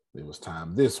 It was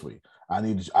time this week.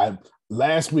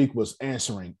 Last week was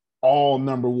answering all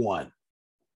number 1.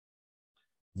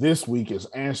 This week is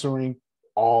answering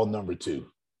all number 2.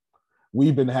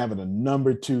 We've been having a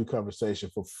number 2 conversation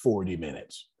for 40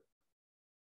 minutes.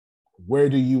 Where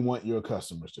do you want your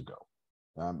customers to go?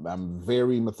 I'm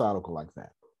very methodical like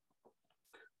that.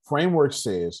 Framework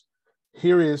says,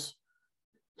 here is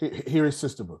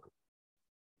Sister Booker.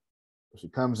 She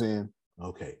comes in,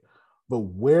 okay. But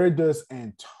where does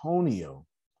Antonio,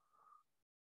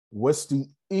 what's the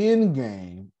end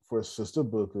game for Sister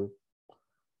Booker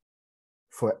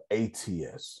for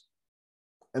ATS?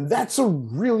 And that's a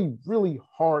really, really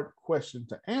hard question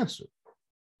to answer.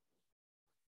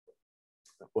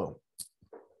 Well,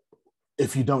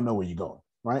 if you don't know where you're going,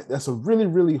 right? That's a really,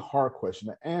 really hard question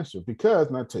to answer because,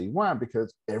 and I'll tell you why,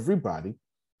 because everybody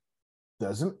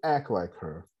doesn't act like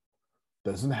her,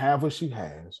 doesn't have what she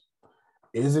has,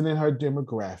 isn't in her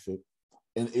demographic,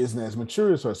 and isn't as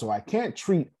mature as her. So I can't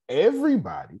treat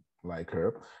everybody like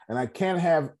her, and I can't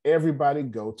have everybody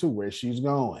go to where she's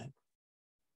going.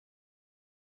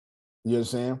 You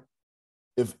understand?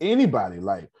 If anybody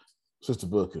like Sister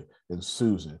Booker and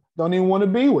Susan don't even want to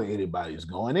be where anybody's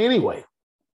going anyway,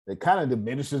 it kind of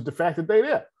diminishes the fact that they're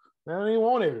there. They don't even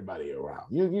want everybody around.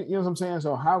 You know what I'm saying?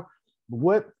 So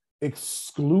what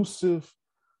exclusive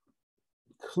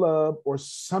club or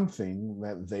something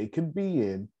that they could be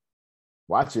in,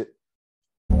 watch it.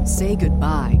 Say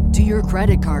goodbye to your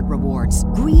credit card rewards.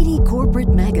 Greedy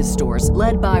corporate mega stores,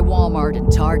 led by Walmart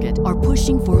and Target, are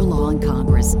pushing for a law in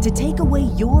Congress to take away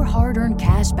your hard-earned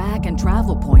cash back and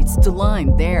travel points to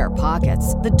line their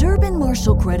pockets. The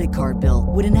Durbin-Marshall credit card bill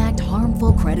would enact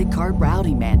harmful credit card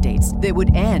routing mandates that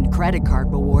would end credit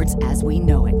card rewards as we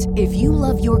know it. If you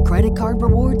love your credit card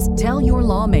rewards, tell your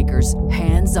lawmakers,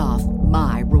 hands off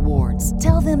my rewards.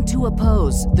 Tell them to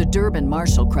oppose the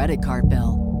Durbin-Marshall credit card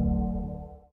bill.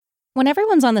 When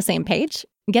everyone's on the same page,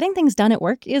 getting things done at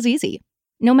work is easy.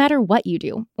 No matter what you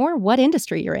do or what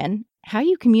industry you're in, how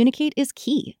you communicate is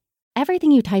key.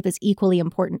 Everything you type is equally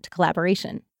important to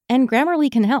collaboration, and Grammarly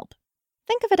can help.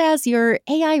 Think of it as your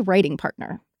AI writing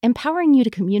partner, empowering you to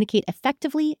communicate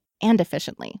effectively and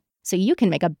efficiently, so you can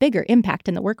make a bigger impact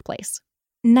in the workplace.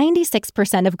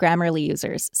 96% of Grammarly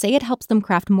users say it helps them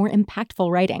craft more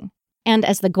impactful writing. And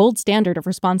as the gold standard of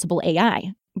responsible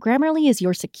AI, Grammarly is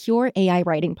your secure AI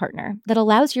writing partner that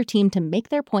allows your team to make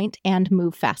their point and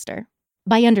move faster.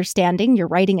 By understanding your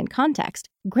writing and context,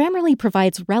 Grammarly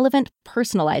provides relevant,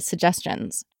 personalized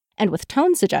suggestions. And with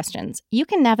tone suggestions, you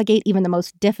can navigate even the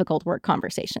most difficult work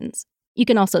conversations. You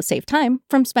can also save time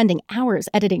from spending hours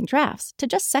editing drafts to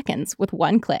just seconds with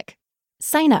one click.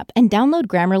 Sign up and download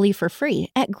Grammarly for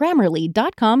free at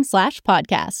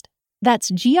grammarly.com/podcast.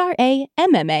 That's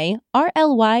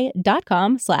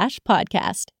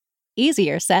GRAMMARLY.com/podcast.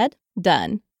 Easier said,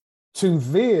 done. To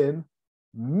then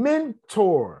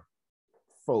mentor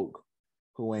folk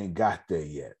who ain't got there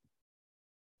yet.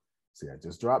 See, I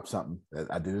just dropped something.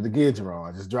 I did it again, Jerome.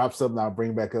 I just dropped something I'll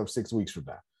bring back up 6 weeks from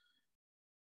now.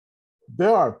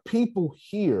 There are people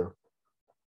here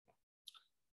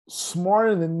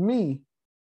smarter than me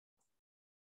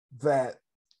that,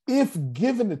 if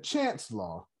given a chance,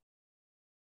 Law,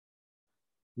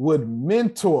 would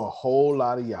mentor a whole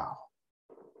lot of y'all.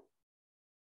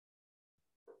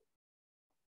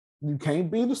 You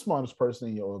can't be the smartest person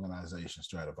in your organization,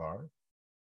 Stradivari.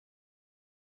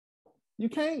 You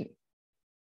can't.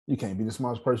 You can't be the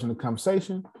smartest person in the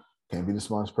conversation. Can't be the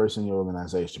smartest person in your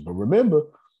organization. But remember,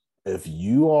 if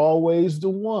you always the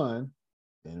one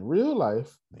in real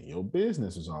life, then your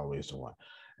business is always the one.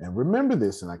 And remember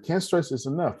this, and I can't stress this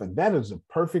enough, and that is a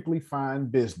perfectly fine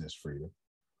business, Frida.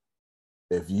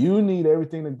 If you need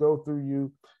everything to go through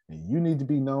you and you need to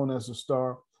be known as a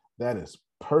star, that is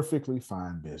perfectly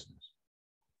fine business.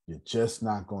 You're just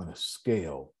not going to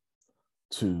scale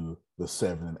to the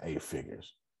 7 and 8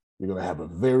 figures. You're going to have a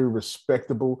very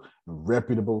respectable and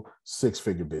reputable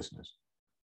 6-figure business.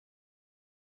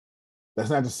 That's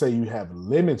not to say you have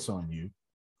limits on you.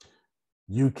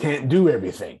 You can't do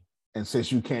everything. And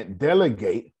since you can't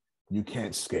delegate, you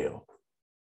can't scale.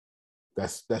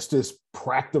 That's just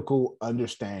practical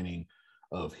understanding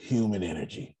of human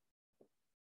energy.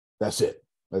 That's it.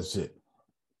 That's it.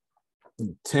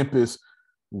 Tempest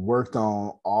worked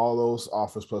on all those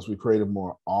offers, plus we created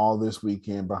more all this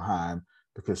weekend behind,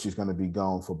 because she's going to be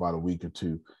gone for about a week or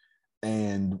two.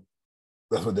 And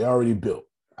that's what they already built.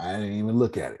 I didn't even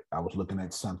look at it. I was looking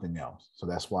at something else. So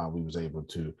that's why we was able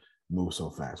to move so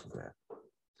fast with that.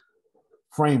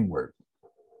 Framework.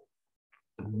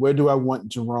 Where do I want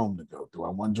Jerome to go? Do I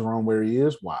want Jerome where he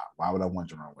is? Why? Why would I want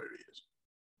Jerome where he is?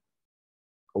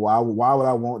 Why would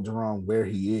I want Jerome where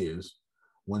he is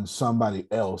when somebody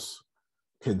else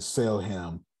can sell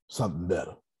him something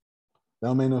better? That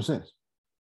don't make no sense.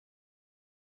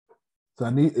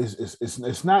 So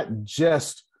it's not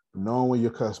just knowing where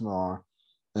your customers are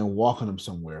and walking them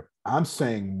somewhere. I'm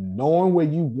saying knowing where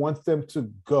you want them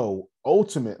to go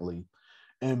ultimately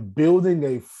and building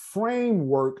a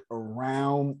framework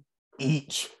around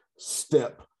each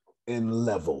step and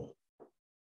level.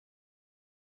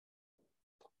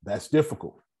 That's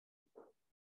difficult.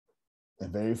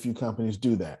 And very few companies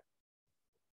do that.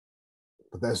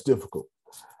 But that's difficult.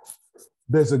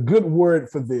 There's a good word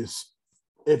for this.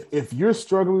 If you're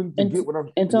struggling to get what I'm...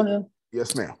 Antonio?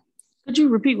 Yes, ma'am. Could you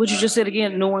repeat what you just said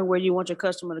again? Knowing where you want your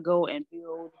customer to go and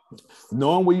build.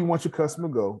 Knowing where you want your customer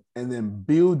to go and then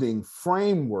building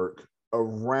framework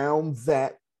around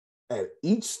that at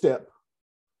each step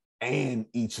and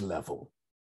each level.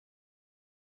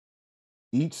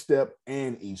 Each step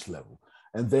and each level.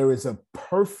 And there is a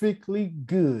perfectly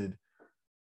good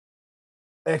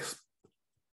if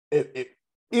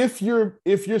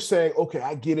you're saying, okay,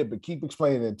 I get it, but keep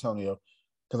explaining it, Antonio,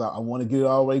 because I want to get it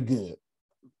all the way good.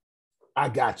 I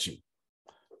got you.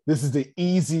 This is the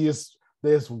easiest.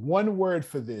 There's one word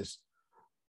for this,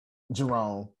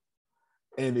 Jerome.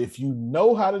 And if you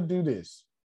know how to do this,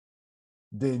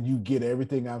 then you get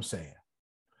everything I'm saying.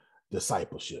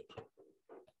 Discipleship.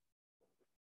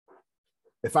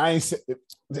 If I ain't,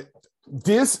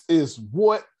 this is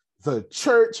what the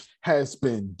church has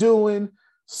been doing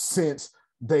since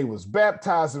they was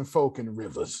baptizing folk in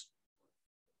rivers.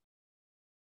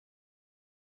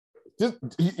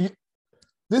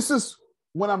 This is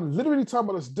when I'm literally talking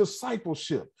about this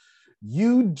discipleship.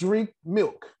 You drink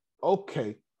milk.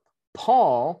 Okay.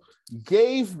 Paul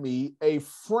gave me a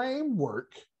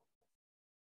framework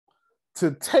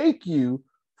to take you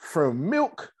from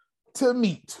milk to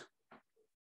meat.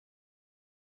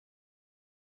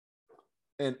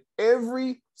 And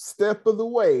every step of the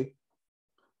way,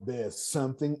 there's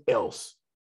something else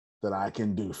that I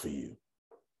can do for you.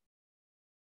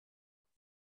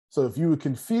 So if you were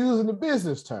confused in the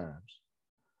business terms,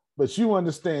 but you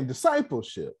understand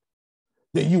discipleship,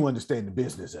 then you understand the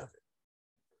business of it.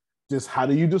 just how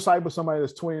do you disciple somebody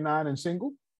that's 29 and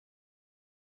single?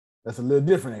 That's a little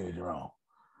different age, Jerome.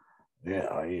 Yeah,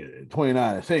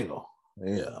 29 and single.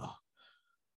 Yeah.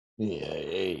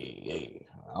 Hey.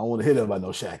 I don't want to hit up about no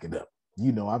shacking up.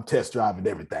 You know, I'm test driving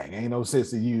everything. Ain't no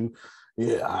sense in you.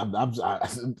 Yeah, I'm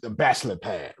a bachelor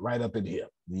pad right up in here.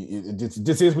 It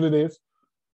just is what it is.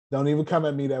 Don't even come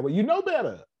at me that way. You know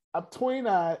better. I'm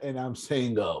 29 and I'm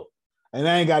single. And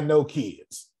I ain't got no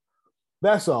kids.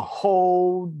 That's a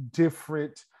whole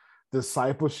different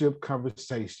discipleship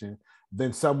conversation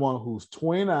than someone who's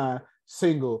 29,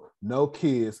 single, no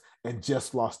kids, and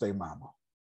just lost their mama.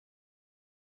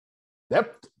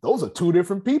 Those are two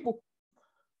different people.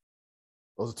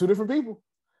 Those are two different people.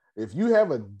 If you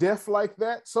have a death like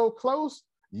that so close,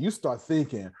 you start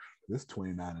thinking, this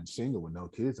 29 and single with no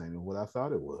kids ain't what I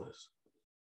thought it was.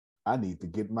 I need to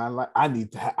get my life. I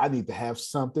need to have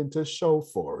something to show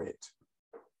for it.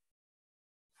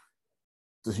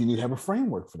 So you need to have a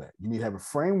framework for that. You need to have a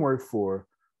framework for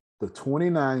the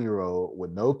 29-year-old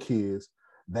with no kids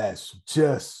that's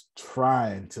just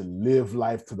trying to live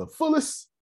life to the fullest.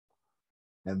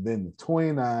 And then the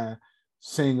 29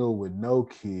 single with no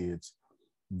kids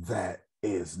that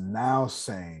is now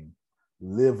saying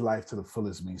live life to the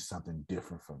fullest means something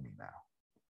different for me now.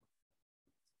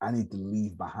 I need to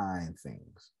leave behind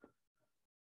things.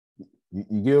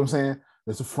 You get what I'm saying?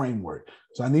 There's a framework.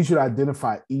 So I need you to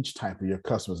identify each type of your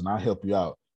customers, and I'll help you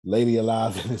out. Lady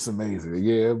alive, and it's amazing.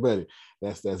 Yeah, buddy.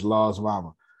 That's Law's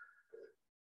mama.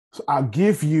 So I'll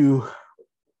give you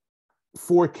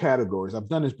 4 categories. I've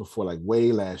done this before, like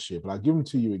way last year, but I'll give them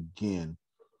to you again.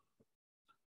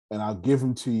 And I'll give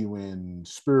them to you in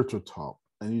spiritual talk,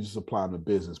 and you just apply them to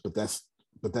business. But this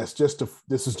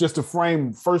is just a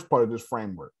first part of this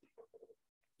framework.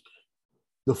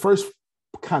 The first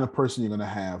kind of person you're going to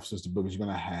have, Sister Book, is you're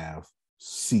going to have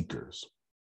seekers.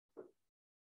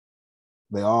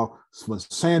 When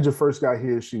Sandra first got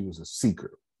here, she was a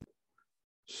seeker.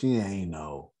 She ain't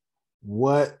know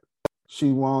what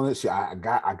she wanted. I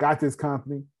got this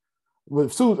company. When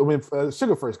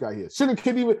Sugar first got here,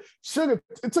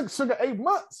 it took Sugar 8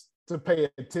 months to pay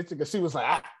attention because she was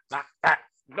like,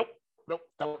 nope,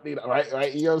 don't need it.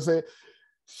 Right. You know what I'm saying?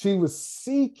 She was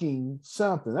seeking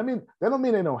something. I mean, that don't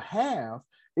mean they don't have.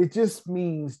 It just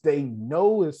means they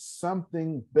know it's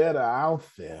something better out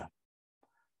there.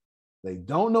 They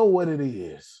don't know what it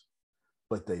is,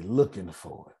 but they're looking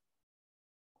for it.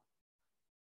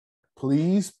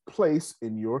 Please place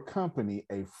in your company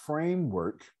a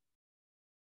framework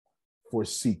for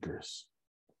seekers.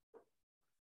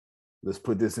 Let's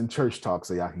put this in church talk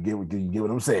so y'all can get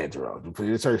what I'm saying, Jerome. Put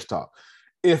it in church talk.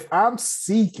 If I'm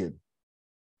seeking,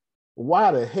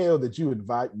 why the hell did you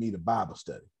invite me to Bible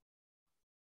study?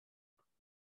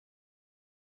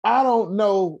 I don't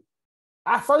know.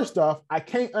 First off, I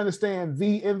can't understand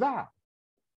thee and thou.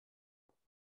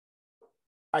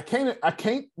 I can't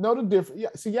know the difference.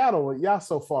 See, y'all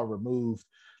so far removed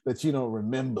that you don't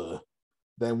remember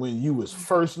that when you was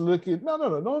first looking. No,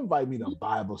 don't invite me to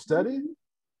Bible study.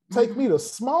 Take me to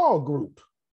small group.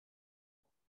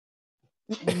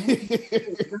 Yeah,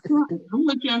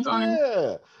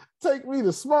 take me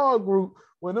to small group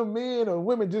when the men or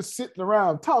women just sitting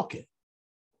around talking.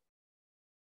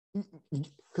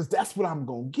 Because that's what I'm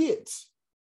going to get.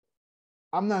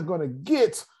 I'm not going to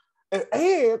get, and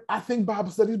I think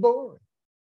Bible study is boring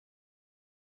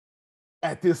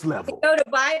at this level. They go to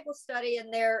Bible study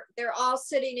and they're all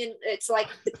sitting in, it's like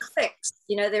the cliques,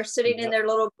 they're sitting in their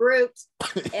little groups.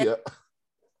 And,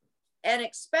 and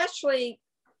especially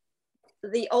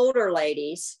the older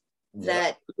ladies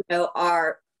that,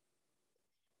 are,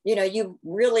 you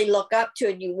really look up to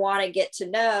and you want to get to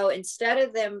know, instead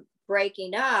of them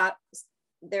breaking up,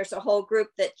 there's a whole group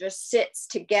that just sits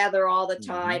together all the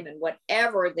time, and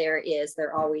whatever there is,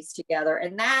 they're always together.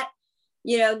 And that,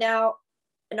 now,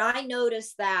 and I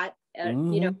noticed that,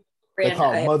 they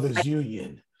call it Mother's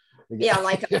Union. Yeah,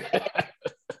 like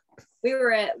we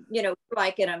were at,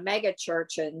 like in a mega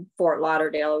church in Fort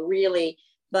Lauderdale, really.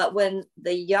 But when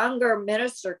the younger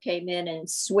minister came in and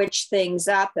switched things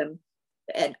up and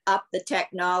up the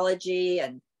technology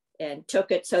and took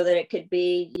it so that it could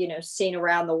be, seen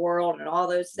around the world and all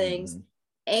those things.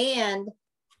 And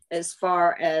as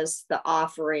far as the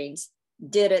offerings,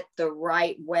 did it the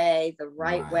right way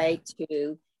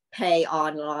to pay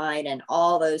online and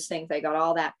all those things. They got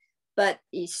all that. But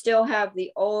you still have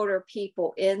the older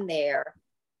people in there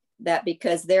that,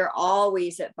 because they're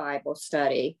always at Bible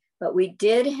study. But we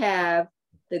did have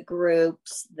the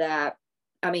groups the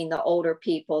older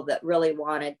people that really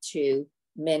wanted to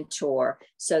mentor.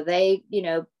 So they,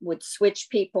 would switch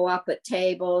people up at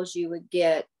tables. You would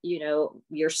get,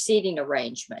 your seating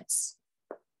arrangements.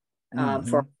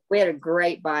 We had a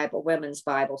great women's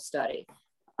Bible study.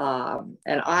 And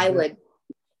I would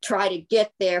try to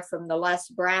get there from the Les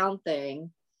Brown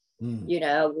thing,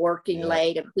 working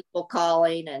late and people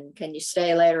calling and can you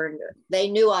stay later? And they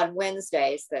knew on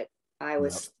Wednesdays that I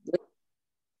was,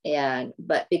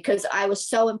 but because I was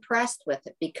so impressed with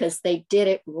it, because they did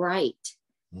it right.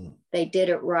 They did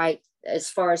it right as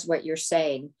far as what you're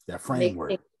saying. That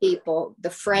framework. People, the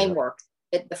framework,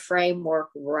 the framework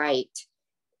right.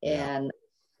 And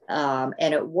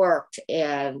it worked.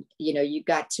 And, you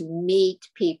got to meet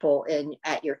people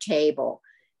at your table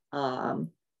and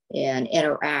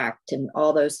interact and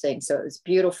all those things. So it was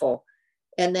beautiful.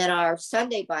 And then our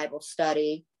Sunday Bible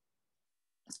study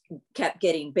kept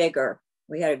getting bigger.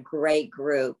 We had a great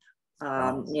group.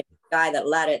 The guy that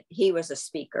led it, he was a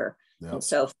speaker and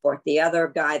so forth. The other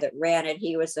guy that ran it,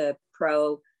 he was a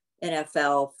pro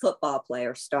NFL football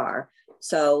player star.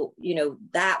 So,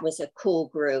 that was a cool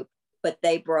group, but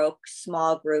they broke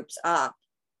small groups up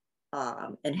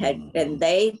and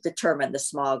they determined the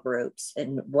small groups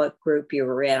and what group you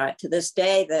were in. To this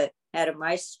day, the head of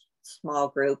my small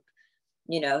group,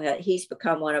 he's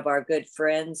become one of our good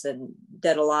friends and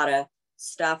did a lot of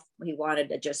stuff. He wanted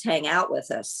to just hang out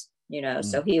with us,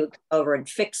 so he would go over and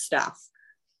fix stuff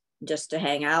just to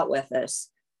hang out with us.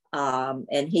 And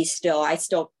I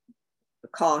still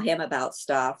call him about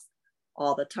stuff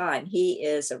all the time. He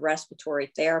is a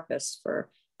respiratory therapist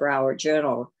for Broward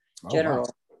General,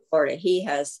 Florida. He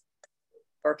has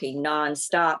working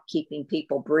nonstop, keeping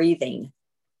people breathing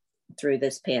through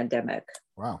this pandemic.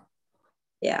 Wow.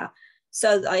 Yeah.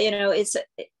 So,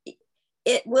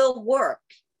 it will work.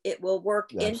 It will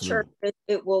work in churches.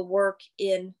 It will work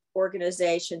in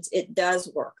organizations. It does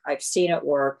work. I've seen it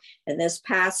work. And this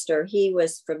pastor, he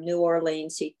was from New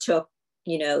Orleans. He took,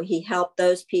 he helped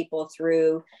those people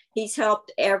through. He's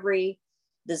helped every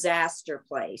disaster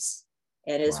place.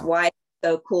 And his wife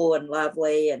is so cool and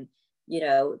lovely and,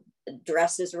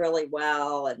 dresses really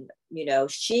well. And,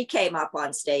 she came up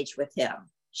on stage with him.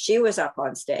 She was up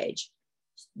on stage.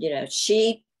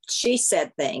 She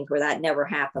said things where that never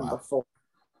happened before.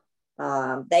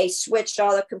 They switched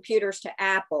all the computers to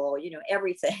Apple,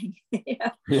 everything.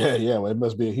 Well,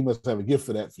 he must have a gift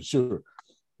for that for sure.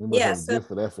 He must have a gift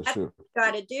for that for sure.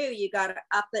 You got to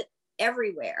up it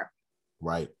everywhere.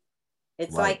 Right.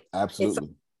 It's like absolutely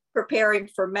it's preparing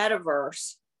for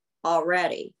MetaVerse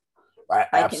already.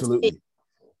 Absolutely.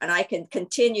 And I can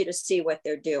continue to see what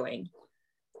they're doing.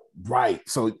 Right.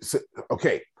 So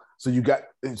okay. So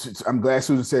I'm glad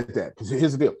Susan said that, because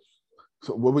here's the deal.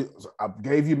 So I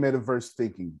gave you MetaVerse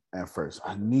thinking at first.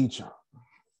 I need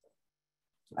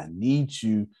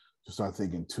you to start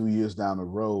thinking 2 years down the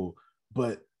road,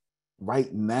 but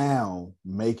right now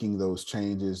making those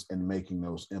changes and making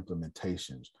those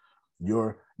implementations.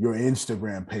 Your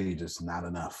Instagram page is not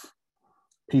enough.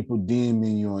 People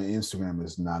DMing you on Instagram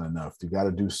is not enough. You got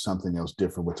to do something else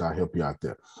different, which I'll help you out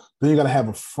there. Then you got to have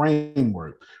a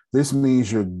framework. This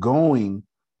means you're going.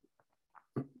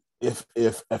 If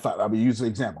I would use an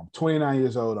example, I'm 29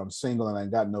 years old, I'm single, and I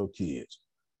ain't got no kids.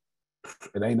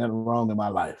 It ain't nothing wrong in my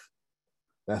life.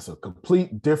 That's a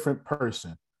complete different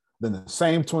person than the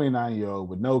same 29-year-old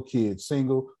with no kids,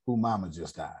 single, who mama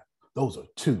just died. Those are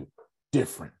two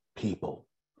different people.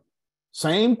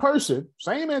 Same person,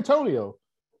 same Antonio,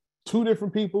 two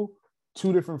different people,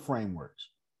 two different frameworks.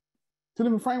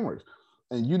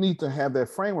 And you need to have that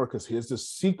framework, because here's the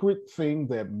secret thing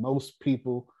that most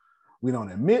people, we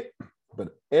don't admit,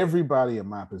 but everybody in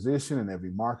my position and every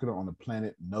marketer on the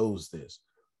planet knows this.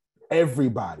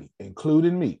 Everybody,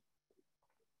 including me,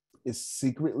 is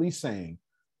secretly saying,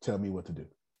 tell me what to do.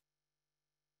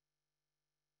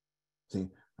 See,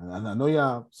 and I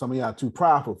know some of y'all too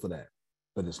prideful for that,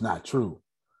 but it's not true.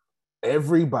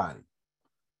 Everybody,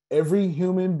 every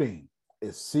human being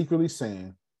is secretly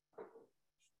saying,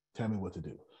 tell me what to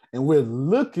do. And we're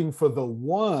looking for the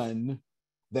one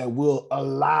that will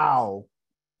allow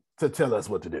to tell us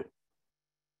what to do.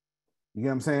 You get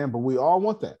what I'm saying? But we all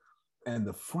want that. And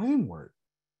the framework.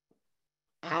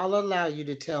 I'll allow you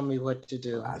to tell me what to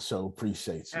do. I so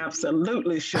appreciate you.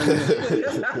 Absolutely, sure.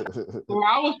 Well,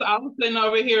 I was sitting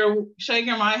over here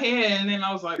shaking my head, and then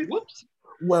I was like, whoops.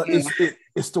 Well,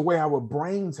 it's the way our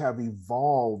brains have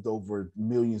evolved over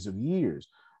millions of years.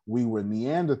 We were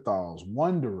Neanderthals,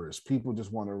 wanderers. People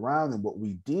just wandered around. And what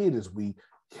we did is we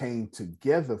came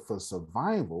together for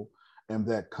survival, and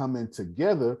that coming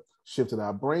together shifted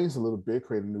our brains a little bit,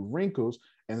 created new wrinkles,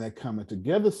 and that coming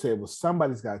together said, well,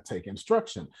 somebody's got to take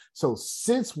instruction. So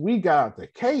since we got out the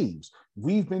caves,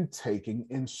 we've been taking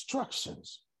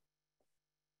instructions.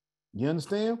 You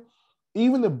understand?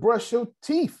 Even to brush your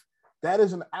teeth, that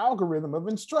is an algorithm of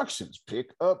instructions.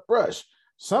 Pick up, brush.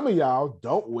 Some of y'all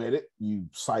don't wet it, you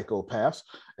psychopaths,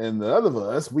 and the other of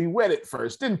us, we wet it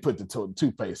first, then put the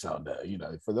toothpaste on there. You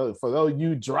know, for those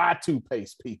you dry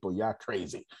toothpaste people, y'all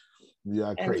crazy.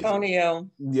 Y'all crazy. Antonio.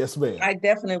 Yes, ma'am. I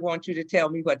definitely want you to tell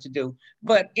me what to do.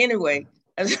 But anyway,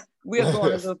 we're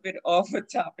going a little bit off a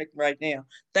topic right now.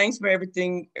 Thanks for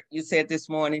everything you said this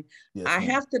morning. Yes, I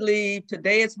have to leave.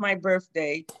 Today is my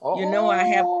birthday. You know, I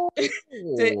have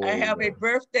a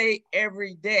birthday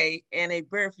every day and a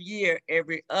birth year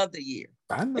every other year.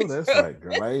 I know that's right,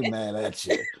 girl. I ain't mad at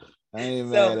you. I ain't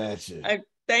mad at you.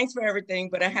 Thanks for everything,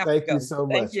 but I have to go. Thank you so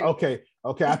much. You. Okay.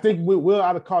 I think we'll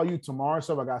have to call you tomorrow.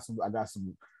 So I got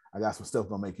some stuff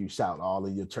gonna make you shout all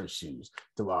in your church shoes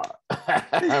tomorrow. All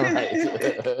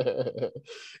right.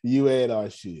 You and our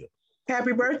shit.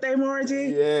 Happy birthday,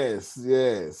 Margie. Yes.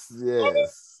 No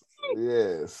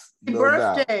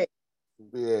birthday. Doubt.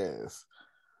 Yes.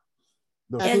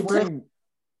 Now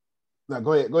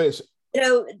go ahead. You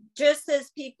know, just as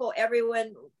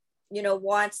everyone, you know,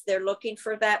 they're looking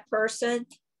for that person.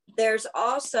 There's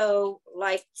also,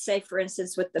 like, say, for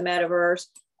instance, with the MetaVerse,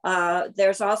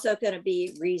 there's also going to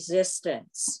be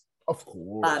resistance. Of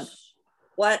course.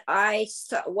 What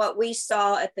we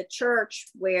saw at the church,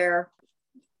 where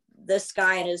this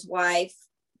guy and his wife,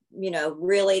 you know,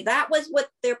 really, that was what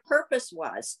their purpose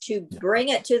was, to bring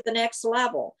it to the next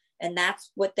level. And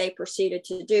that's what they proceeded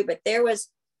to do. But there was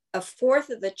a fourth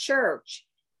of the church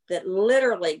that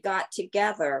literally got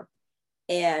together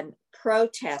and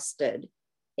protested.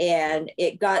 And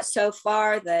it got so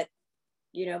far that,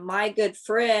 you know, my good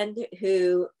friend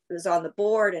who was on the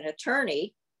board, an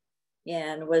attorney,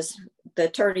 and was the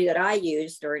attorney that I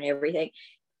used during everything.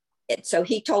 So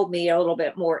he told me a little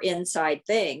bit more inside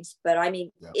things, but I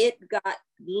mean, it got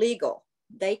legal.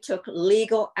 They took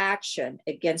legal action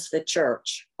against the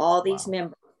church, all these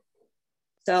members.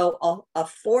 So a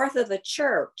fourth of the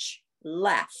church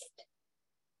left,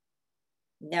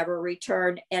 never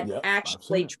returned, and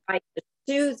actually tried to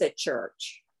sue the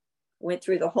church, went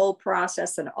through the whole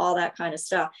process and all that kind of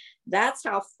stuff. That's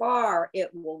how far it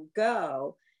will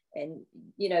go. And,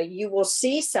 you know, you will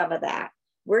see some of that.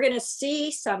 We're going to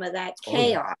see some of that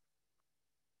chaos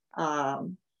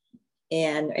and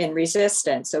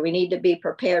resistance. So we need to be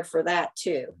prepared for that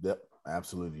too. Yep,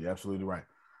 absolutely. Absolutely right.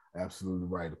 Absolutely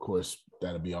right. Of course,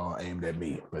 that'll be all aimed at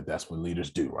me, but that's what leaders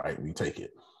do, right? We take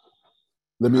it.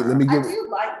 Let me get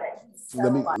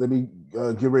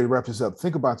ready to wrap this up.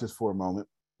 Think about this for a moment.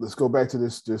 Let's go back to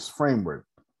this framework.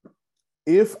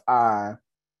 In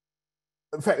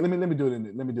fact, let me do it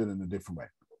in a different way.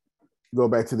 Go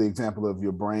back to the example of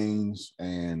your brains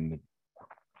and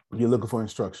you're looking for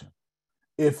instruction.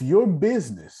 If your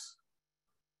business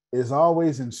is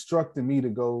always instructing me to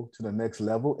go to the next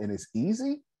level and it's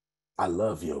easy, I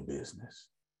love your business.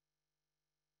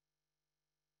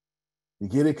 You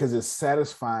get it? Because it's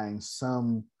satisfying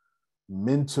some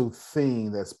mental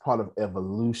thing that's part of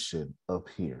evolution up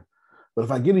here. But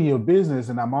if I get in your business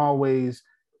and I'm always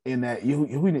in that, y'all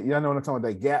know what I'm talking about,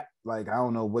 that gap, like, I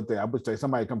don't know I wish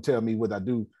somebody come tell me what I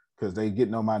do because they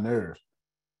getting on my nerves.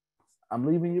 I'm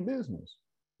leaving your business.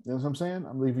 You know what I'm saying?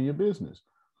 I'm leaving your business.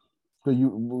 So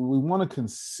we want to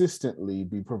consistently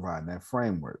be providing that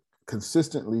framework.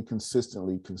 Consistently.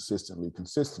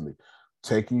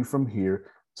 Taking you from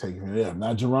here, taking you there.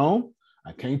 Now, Jerome,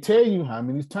 I can't tell you how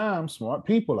many times smart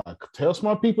people, I tell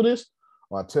smart people this,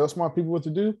 or I tell smart people what to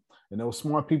do, and those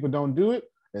smart people don't do it.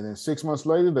 And then 6 months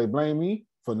later, they blame me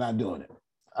for not doing it.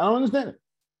 I don't understand it.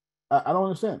 I don't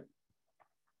understand it.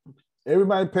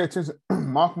 Everybody pay attention,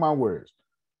 mark my words.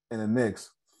 In the next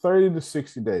 30 to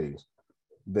 60 days,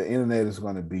 the internet is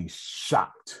going to be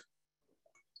shocked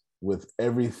with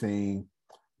everything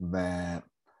that,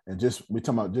 and we're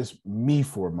talking about just me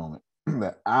for a moment,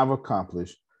 that I've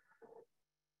accomplished.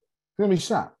 It's going to be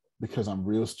shocked because I'm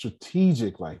real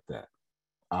strategic like that.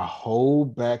 I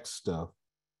hold back stuff.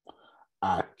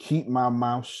 I keep my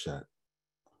mouth shut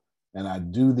and I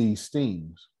do these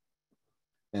things.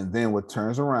 And then what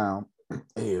turns around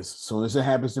is, as soon as it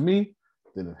happens to me,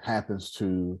 then it happens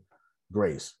to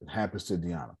Grace. It happens to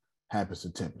Deanna. Happens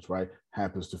to Tempest, right?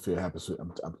 Happens to Phil. Happens to,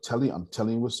 I'm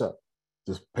telling you what's up.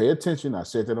 Just pay attention. I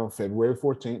said that on February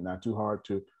 14th, not too hard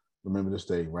to remember this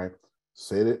day, right?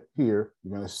 Said it here,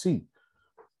 you're going to see.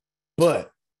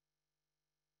 But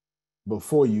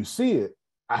before you see it,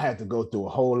 I had to go through a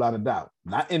whole lot of doubt,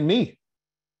 not in me.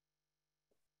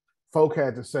 Folk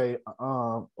had to say,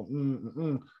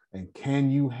 and can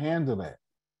you handle that?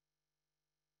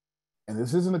 And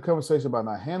this isn't a conversation about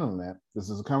not handling that. This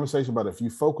is a conversation about if you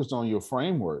focus on your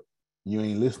framework, you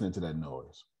ain't listening to that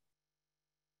noise.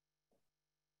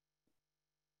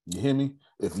 You hear me?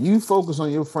 If you focus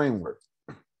on your framework,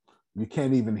 you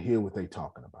can't even hear what they're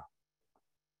talking about.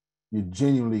 You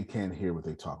genuinely can't hear what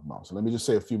they're talking about. So let me just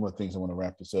say a few more things. I want to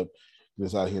wrap this up.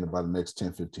 This out here in about the next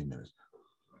 10, 15 minutes.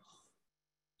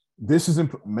 This is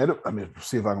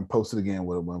see if I can post it again.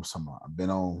 What I'm talking about. I've been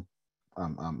on.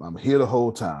 I'm here the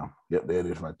whole time. Yep, there it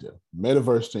is right there.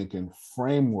 Metaverse thinking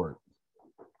framework.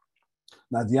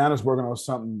 Now, Deanna's working on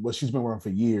something. Well, she's been working for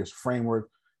years. Framework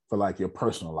for like your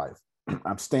personal life.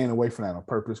 I'm staying away from that on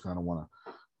purpose because I don't want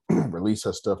to release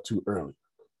her stuff too early.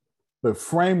 But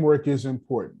framework is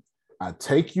important. I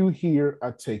take you here.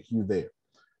 I take you there.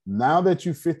 Now that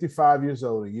you're 55 years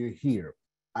old and you're here,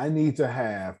 I need to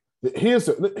have. Here's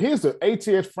the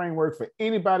ATS framework for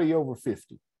anybody over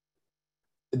 50.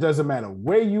 It doesn't matter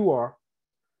where you are.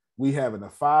 We having a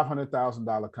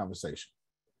 $500,000 conversation.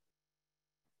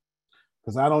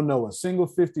 Because I don't know a single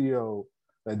 50-year-old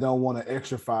that don't want an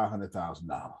extra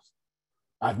 $500,000.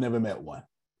 I've never met one.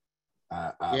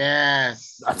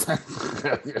 Yes.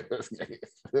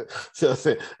 So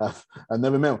I've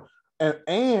never met one.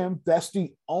 And that's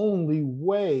the only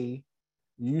way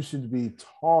you should be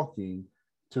talking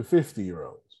to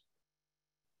 50-year-olds.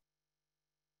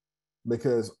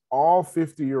 Because all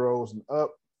 50-year-olds and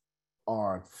up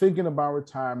are thinking about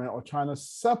retirement or trying to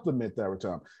supplement that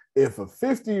retirement. If a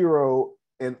 50-year-old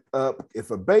and up, if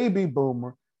a baby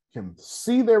boomer can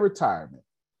see their retirement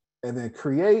and then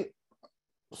create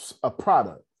a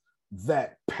product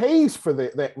that pays for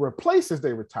that replaces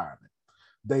their retirement,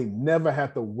 they never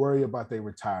have to worry about their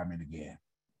retirement again.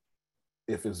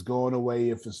 If it's going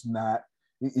away, if it's not,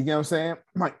 you get what I'm saying?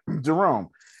 Like Jerome,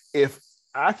 if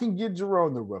I can get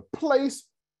Jerome to replace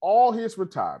all his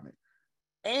retirement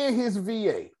and his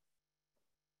VA,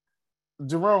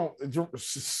 Jerome, you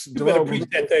better preach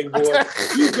that thing, boy.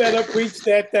 You better preach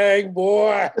that thing,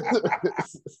 boy.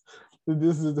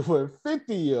 This is what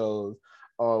 50-year-olds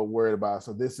are worried about.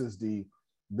 So this is the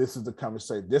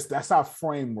conversation. That's our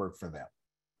framework for them.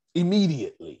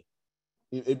 Immediately,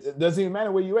 it doesn't even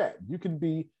matter where you at. You can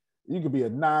be a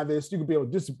novice. You can be on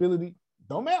disability.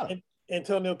 Don't matter.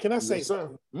 Antonio, can I say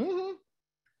something? Mm-hmm.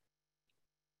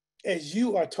 As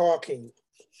you are talking,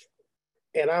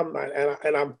 and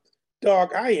I'm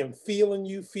dog, I am feeling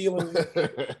you.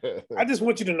 I just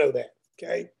want you to know that,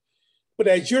 okay? But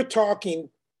as you're talking,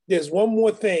 there's one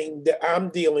more thing that I'm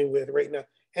dealing with right now,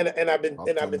 and I've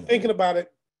been thinking about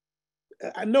it.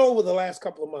 I know over the last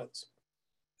couple of months,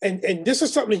 and this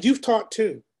is something that you've taught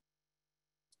too.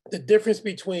 The difference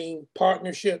between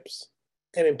partnerships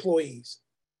and employees.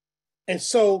 And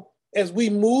so as we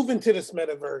move into this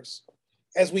metaverse,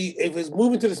 if we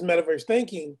move into this metaverse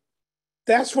thinking,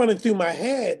 that's running through my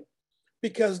head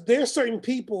because there are certain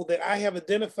people that I have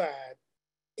identified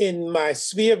in my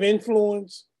sphere of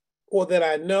influence or that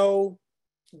I know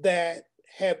that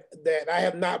I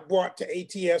have not brought to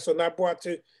ATS or not brought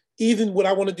to even what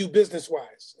I want to do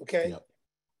business-wise, okay? Yep.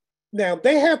 Now,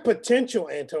 they have potential,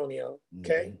 Antonio,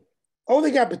 okay? Mm-hmm. Oh,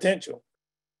 they got potential.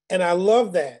 And I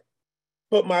love that.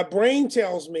 But my brain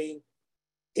tells me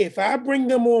if I bring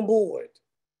them on board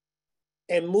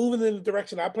and moving in the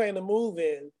direction I plan to move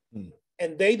in,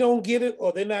 and they don't get it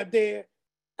or they're not there,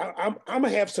 I'm gonna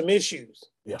have some issues.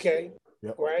 Yep. Okay.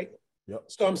 Yep. Right. Yep.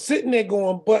 So I'm sitting there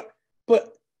going, but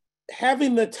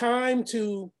having the time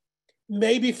to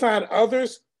maybe find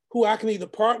others who I can either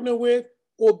partner with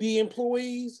or be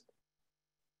employees,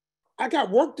 I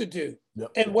got work to do.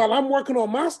 Yep. And while I'm working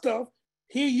on my stuff,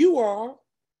 here you are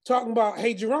talking about,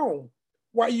 hey, Jerome,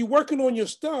 while you're working on your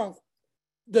stuff,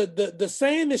 the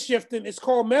saying is shifting. It's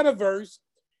called MetaVerse.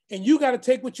 And you got to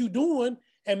take what you're doing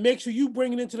and make sure you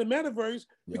bring it into the MetaVerse.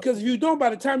 Yep. Because if you don't, by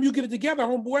the time you get it together,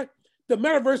 homeboy, the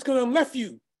MetaVerse going to left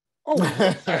you. Oh,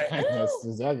 that's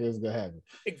exactly what's going to happen.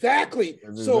 Exactly.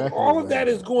 That's so exactly all of that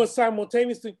is going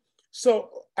simultaneously. So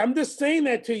I'm just saying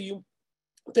that to you,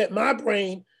 that my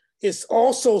brain is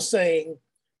also saying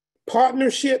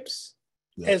partnerships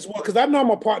as well, because I know I'm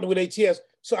a partner with ATS,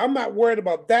 so I'm not worried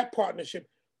about that partnership.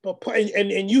 But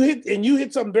and you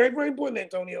hit something very, very important,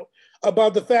 Antonio,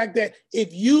 about the fact that if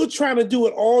you're trying to do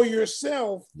it all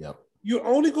yourself, you're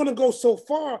only going to go so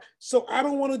far. So I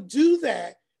don't want to do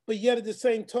that. But yet at the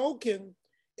same token,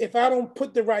 if I don't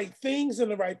put the right things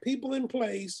and the right people in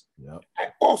place, I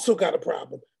also got a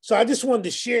problem. So I just wanted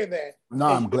to share that. No,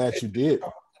 I'm glad you did.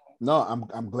 No,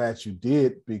 I'm glad you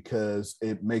did, because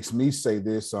it makes me say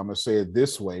this. So I'm going to say it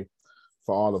this way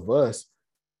for all of us.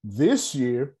 This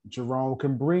year, Jerome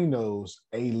can bring those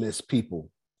A-list people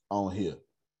on here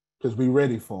because we're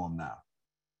ready for them now.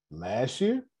 Last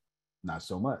year, not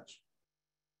so much.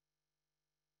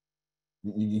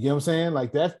 You get what I'm saying?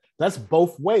 Like that's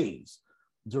both ways.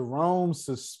 Jerome's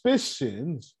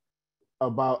suspicions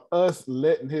about us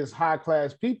letting his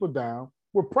high-class people down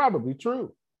were probably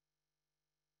true.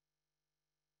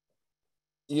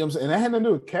 You know what I'm saying? And that had nothing to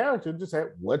do with character, just had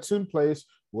what's in place,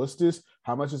 what's this,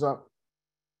 how much is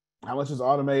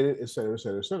automated, et cetera, et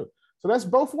cetera, et cetera. So that's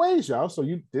both ways, y'all. So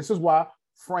this is why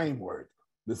framework.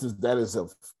 That is a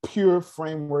pure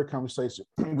framework conversation.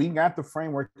 We got the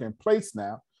framework in place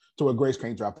now to where Grace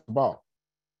can't drop the ball.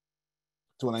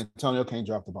 To where Antonio can't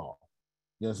drop the ball.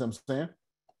 You know what I'm saying?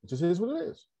 It just is what it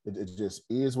is. It just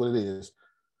is what it is.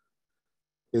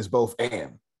 It's both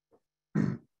and.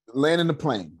 Landing the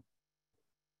plane.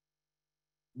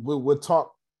 We'll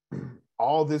talk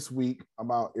all this week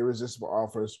about irresistible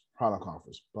offers, product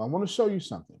offers. But I want to show you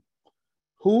something.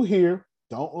 Who here,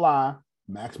 don't lie,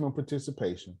 maximum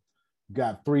participation,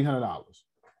 got $300?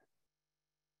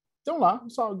 Don't lie,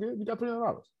 it's all good. You got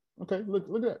 $300. Okay, look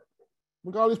at that.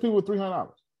 Look at all these people with $300.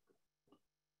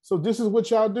 So this is what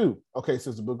y'all do. Okay,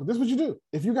 Sister Booker, this is what you do.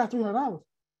 If you got $300,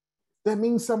 that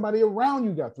means somebody around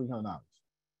you got $300.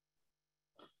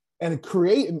 And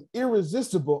create an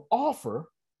irresistible offer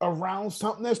around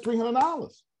something that's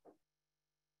 $300.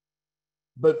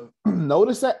 But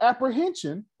notice that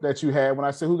apprehension that you had when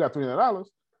I said who got $300.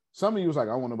 Some of you was like,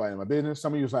 I don't want nobody in my business.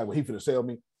 Some of you was like, well, he finna sell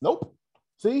me. Nope.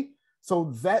 See?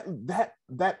 So that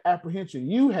apprehension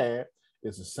you had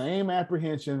is the same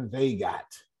apprehension they got.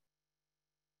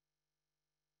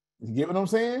 You get what I'm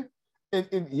saying?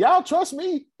 And y'all trust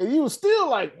me, and you was still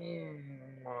like,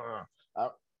 all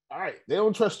right, they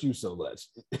don't trust you so much.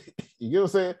 You get what I'm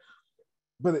saying?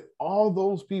 But all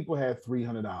those people had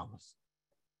 $300. I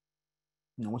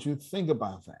want you to think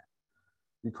about that.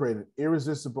 You create an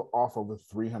irresistible offer with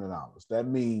 $300. That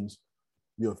means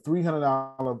your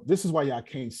 $300, this is why y'all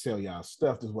can't sell y'all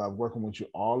stuff. This is why I'm working with you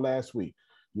all last week.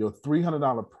 Your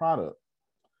 $300 product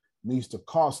needs to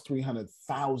cost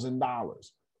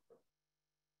 $300,000.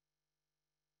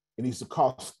 It needs to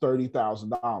cost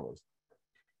 $30,000.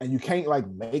 And you can't like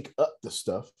make up the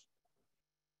stuff.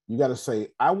 You got to say,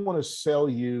 I want to sell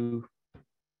you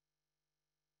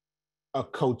a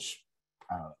coach.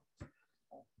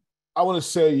 I want to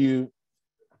sell you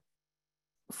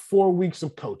 4 weeks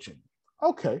of coaching.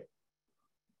 Okay.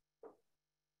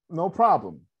 No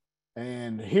problem.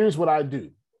 And here's what I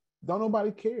do. Don't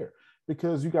nobody care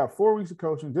because you got 4 weeks of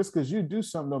coaching. Just because you do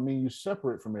something don't mean you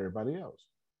separate from everybody else.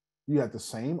 You have the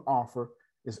same offer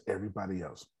as everybody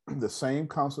else. The same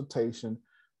consultation,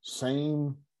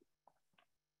 same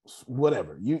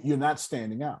whatever. You're not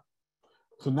standing out.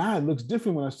 So now it looks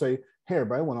different when I say, hey,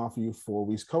 everybody, I want to offer you 4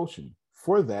 weeks coaching.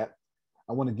 For that,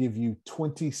 I want to give you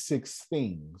 26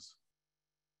 things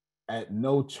at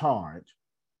no charge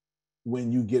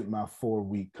when you get my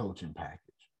 4-week coaching package.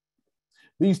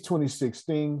 These 26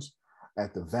 things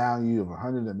at the value of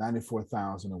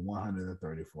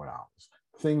 $194,134.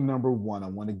 Thing number one, I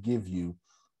want to give you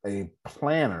a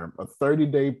planner, a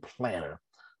 30-day planner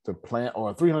to plan,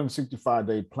 or a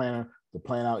 365-day planner to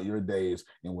plan out your days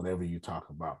and whatever you talk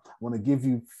about. I want to give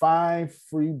you 5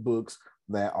 free books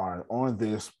that are on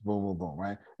this, boom, boom, boom,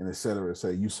 right? And et cetera. So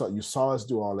you saw us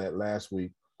do all that last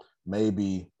week,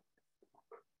 maybe.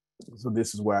 So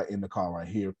this is where I end the call right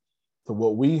here. So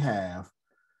what we have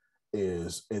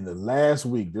is in the last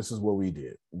week, this is what we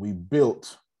did. We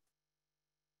built,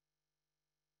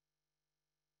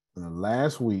 in the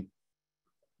last week,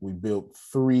 we built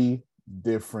 3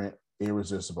 different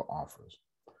irresistible offers.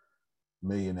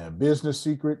 Millionaire Business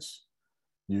Secrets.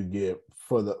 You get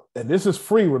and this is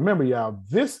free. Remember, y'all,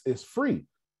 this is free.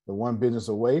 The One Business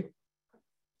Away,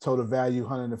 total value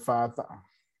 $105,000.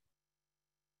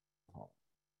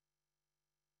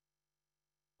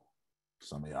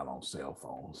 Some of y'all on cell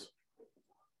phones.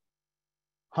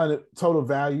 Total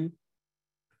value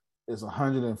is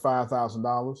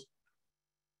 $105,000.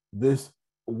 This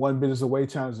One Business Away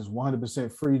challenge is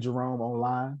 100% free, Jerome,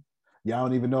 online. Y'all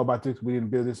don't even know about this. We didn't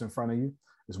build this in front of you.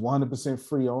 It's 100%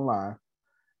 free online.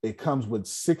 It comes with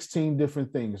 16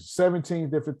 different things,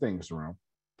 17 different things, Jerome.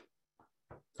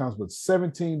 It comes with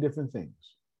 17 different things.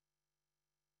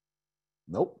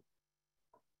 Nope.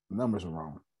 The numbers are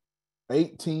wrong.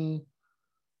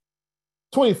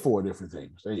 24 different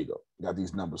things. There you go. Got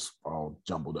these numbers all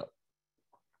jumbled up.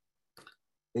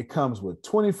 It comes with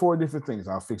 24 different things.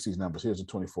 I'll fix these numbers. Here's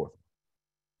the 24th.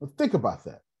 But think about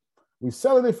that. We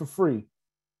selling it for free,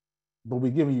 but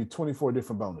we're giving you 24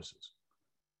 different bonuses.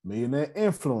 Millionaire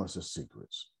Influencer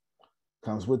Secrets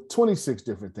comes with 26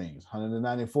 different things,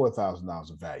 $194,000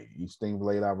 of value. Each thing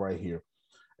laid out right here.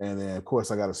 And then, of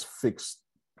course, I got to fix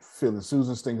feeling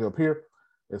Susan's thing up here,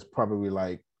 it's probably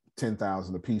like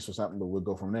 10,000 a piece or something, but we'll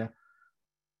go from there.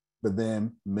 But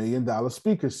then $1 Million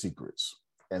Speaker Secrets.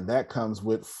 And that comes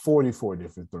with 44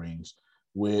 different things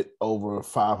with over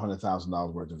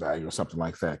 $500,000 worth of value or something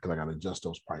like that, because I got to adjust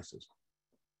those prices.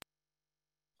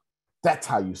 That's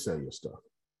how you sell your stuff.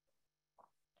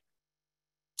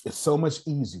 It's so much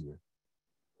easier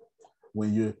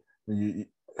when you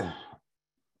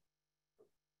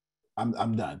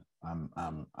I'm done.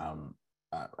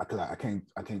 Because I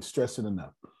can't stress it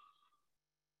enough.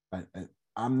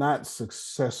 I'm not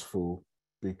successful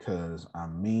because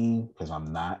I'm mean, because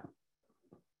I'm not.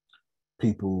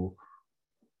 People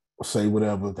say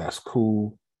whatever, that's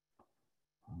cool.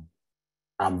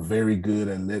 I'm very good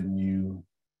at letting you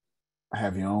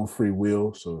have your own free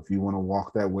will. So if you want to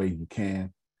walk that way, you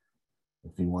can.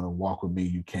 If you want to walk with me,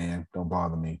 you can. Don't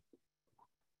bother me.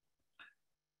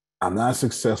 I'm not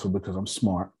successful because I'm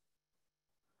smart.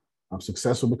 I'm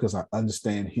successful because I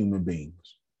understand human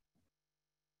beings.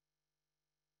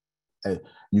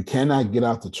 You cannot get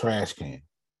out the trash can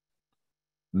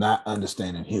not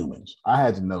understanding humans. I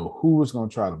had to know who was going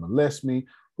to try to molest me,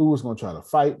 who was going to try to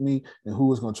fight me, and who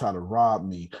was going to try to rob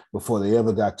me before they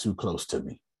ever got too close to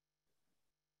me.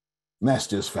 And that's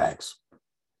just facts.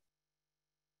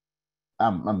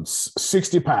 I'm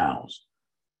 60 pounds.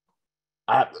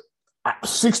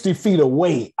 60 feet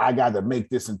away, I got to make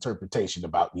this interpretation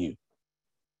about you.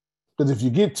 Because if you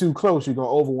get too close, you're going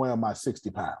to overwhelm my 60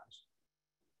 pounds.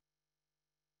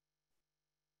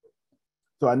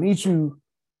 So I need you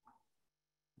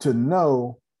to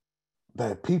know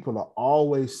that people are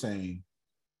always saying,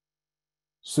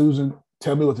 Susan,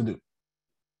 tell me what to do.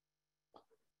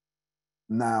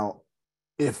 Now,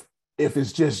 if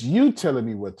it's just you telling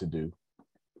me what to do,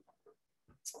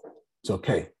 it's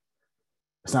okay.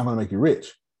 It's not going to make you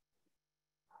rich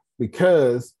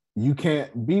because you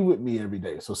can't be with me every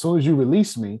day. So as soon as you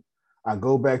release me, I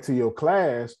go back to your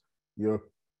class, your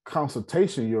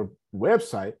consultation, your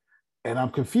website, and I'm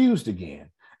confused again.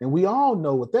 And we all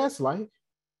know what that's like.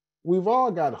 We've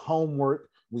all got homework.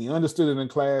 We understood it in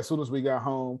class. As soon as we got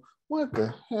home, what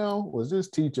the hell was this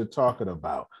teacher talking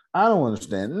about? I don't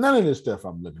understand none of this stuff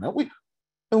I'm looking at.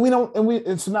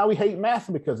 And so now we hate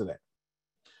math because of that.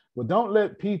 Well, don't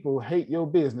let people hate your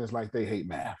business like they hate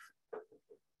math.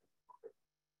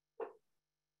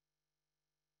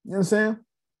 You understand?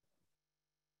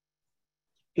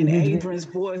 In Adrian's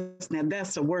voice, now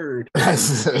that's a word.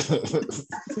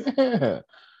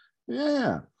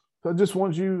 Yeah. So I just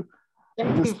want you.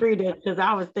 Thank you for that, because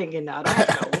I was thinking now.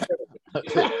 You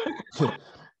know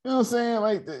what I'm saying?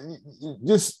 Like,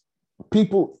 just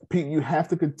people, you have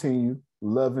to continue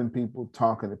loving people,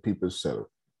 talking to people, etc.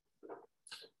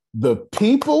 The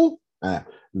people,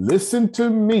 listen to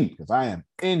me, because I am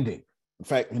ending. In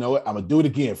fact, you know what? I'm going to do it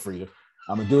again, Frida.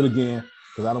 I'm going to do it again,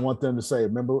 because I don't want them to say,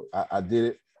 remember, I did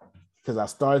it, because I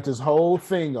started this whole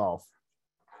thing off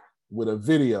with a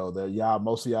video that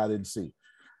most of y'all didn't see.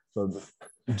 So,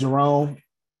 Jerome,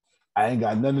 I ain't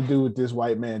got nothing to do with this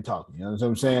white man talking. You know what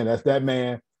I'm saying? That's that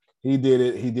man. He did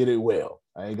it. He did it well.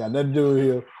 I ain't got nothing to do with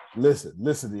him.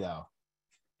 Listen to y'all.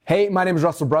 Hey, my name is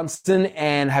Russell Brunson,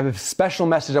 and I have a special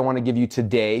message I want to give you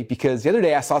today, because the other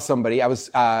day I saw somebody, I was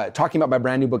talking about my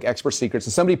brand new book, Expert Secrets,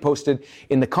 and somebody posted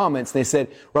in the comments, and they said,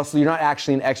 Russell, you're not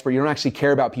actually an expert. You don't actually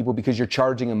care about people because you're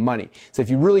charging them money. So if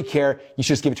you really care, you should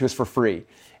just give it to us for free.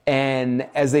 And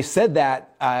as they said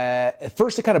that, at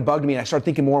first it kind of bugged me, and I started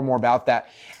thinking more and more about that.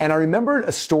 And I remembered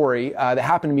a story that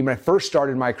happened to me when I first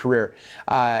started my career.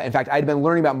 In fact, I'd been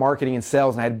learning about marketing and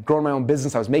sales, and I had grown my own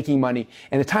business. I was making money.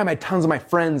 And at the time, I had tons of my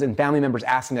friends and family members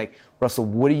asking me, like, Russell,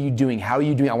 what are you doing? How are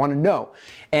you doing? I want to know.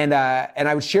 And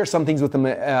I would share some things with them,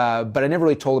 but I never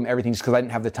really told them everything just because I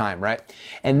didn't have the time, right?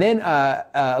 And then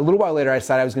a little while later, I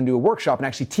decided I was going to do a workshop and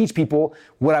actually teach people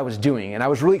what I was doing. And I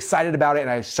was really excited about it, and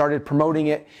I started promoting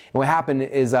it. And what happened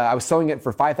is I was selling it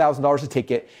for $5,000 a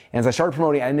ticket. And as I started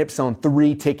promoting it, I ended up selling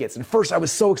 3 tickets. And first, I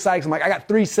was so excited. I'm like, I got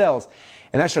 3 sales.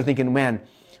 And I started thinking, man,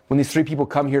 when these 3 people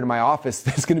come here to my office,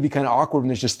 it's going to be kind of awkward when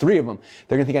there's just 3 of them.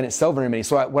 They're going to think I didn't sell very many.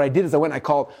 So what I did is I went and I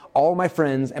called all my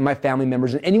friends and my family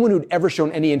members and anyone who'd ever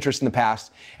shown any interest in the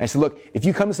past. And I said, look, if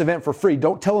you come to this event for free,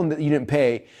 don't tell them that you didn't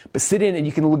pay, but sit in and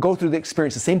you can go through the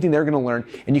experience, the same thing they're going to learn,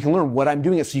 and you can learn what I'm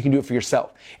doing it so you can do it for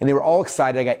yourself. And they were all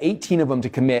excited. I got 18 of them to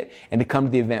commit and to come to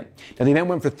the event. Now, the event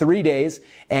went for 3 days,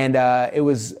 and it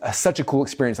was such a cool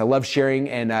experience. I love sharing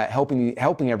and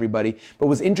helping everybody. But what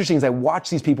was interesting is I watched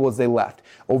these people as they left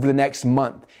over the next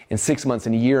month, in 6 months,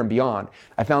 in a year and beyond.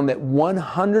 I found that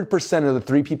 100% of the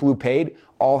 3 people who paid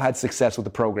all had success with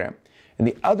the program. And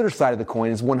the other side of the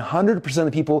coin is 100% of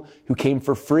the people who came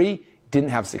for free didn't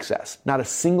have success. Not a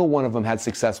single one of them had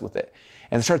success with it.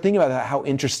 And I started thinking about that, how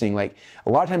interesting, like a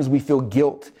lot of times we feel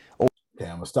guilt. Okay,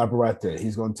 I'm gonna stop it right there.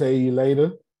 He's gonna tell you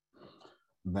later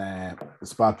that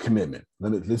it's about commitment.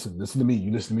 Listen to me.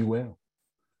 You listen to me well.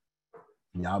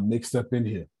 Y'all mixed up in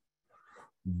here.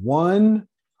 100%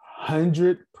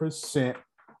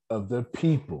 of the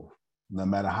people, no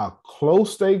matter how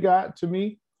close they got to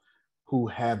me, who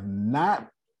have not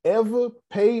ever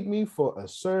paid me for a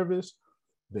service,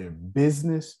 their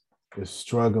business is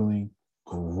struggling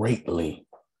greatly.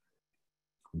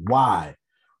 Why?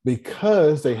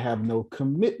 Because they have no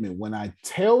commitment. When I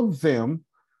tell them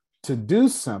to do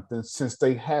something, since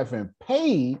they haven't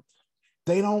paid,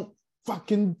 they don't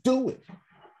fucking do it.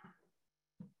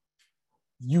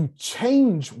 You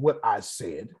change what I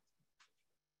said.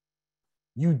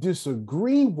 You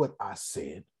disagree what I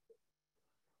said,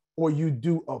 or you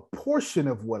do a portion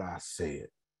of what I said,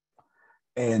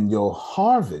 and your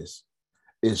harvest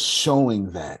is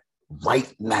showing that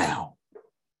right now.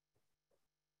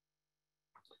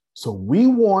 So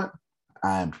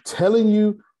I'm telling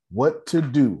you what to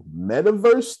do.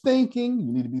 MetaVerse thinking,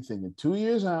 you need to be thinking 2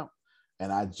 years out.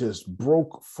 And I just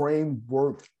broke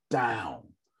framework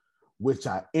down, which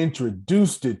I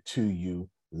introduced it to you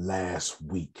last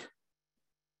week.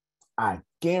 I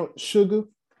guarantee, sugar,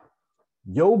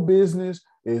 your business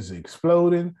is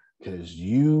exploding because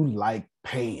you like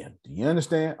paying. Do you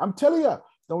understand? I'm telling you,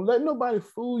 don't let nobody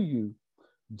fool you.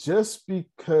 Just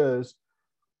because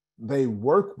they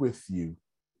work with you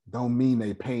don't mean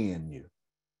they paying you.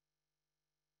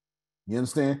 You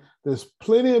understand? There's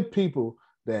plenty of people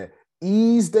that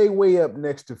ease their way up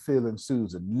next to Phil and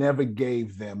Susan, never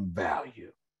gave them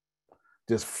value.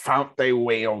 Just found their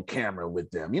way on camera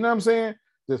with them. You know what I'm saying?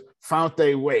 Just found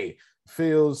their way.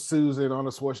 Phil, Susan on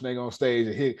the Schwarzenegger on stage,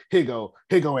 and here go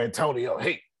Antonio.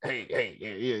 Hey,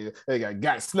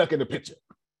 got snuck in the picture.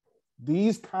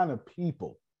 These kind of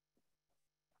people,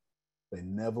 they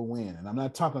never win. And I'm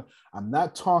not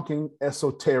talking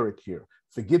esoteric here.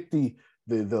 Forget the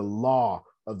law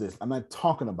of this. I'm not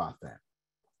talking about that.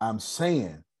 I'm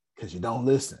saying, because you don't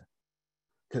listen.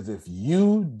 Because if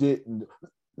you didn't,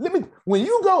 when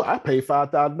you go, I pay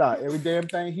 $5,000. Every damn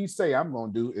thing he say I'm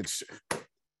gonna do, it's,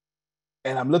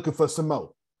 and I'm looking for some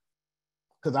more.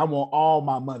 Because I want all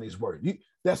my money's worth.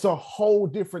 That's a whole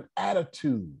different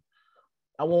attitude.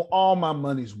 I want all my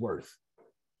money's worth.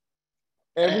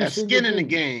 Skin in the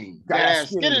game. Gotta have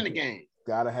skin in the game.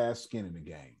 Gotta have skin in the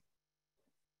game.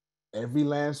 Every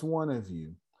last one of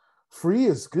you. Free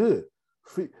is good.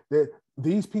 Free, that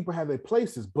these people have their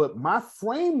places, but my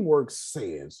framework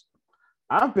says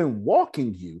I've been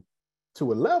walking you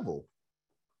to a level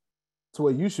to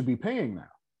where you should be paying now.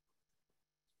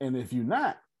 And if you're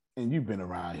not, and you've been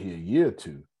around here a year or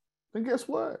two, then guess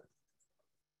what?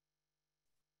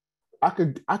 I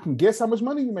can guess how much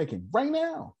money you're making right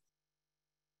now.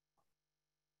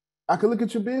 I can look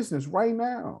at your business right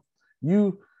now.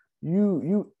 You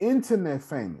internet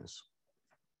famous.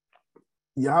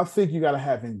 Y'all think you got to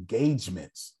have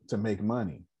engagements to make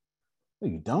money. No,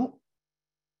 you don't.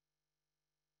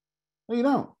 No, you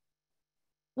don't.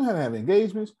 You don't have to have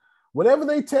engagements. Whatever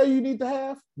they tell you need to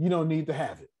have, you don't need to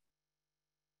have it.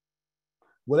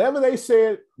 Whatever they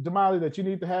said, Damali, that you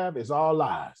need to have is all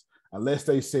lies, unless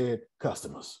they said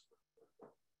customers.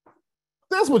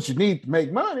 That's what you need to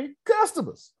make money,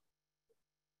 customers.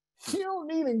 You don't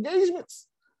need engagements.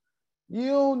 You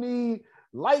don't need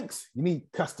likes. You need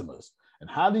customers. And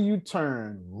how do you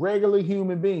turn regular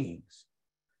human beings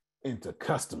into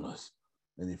customers?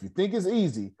 And if you think it's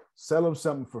easy, sell them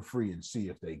something for free and see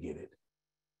if they get it.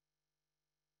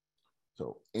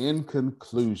 So in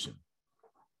conclusion,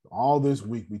 all this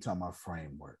week we talking about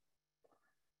framework.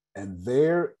 And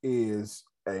there is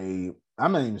I'm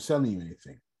not even selling you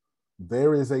anything.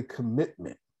 There is a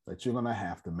commitment that you're going to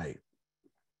have to make.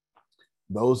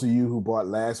 Those of you who bought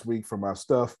last week from our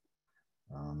stuff,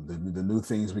 the new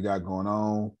things we got going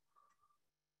on,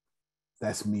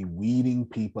 that's me weeding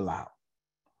people out.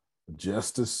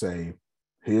 Just to say,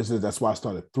 that's why I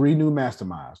started 3 new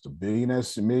masterminds: the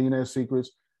Millionaire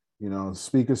Secrets,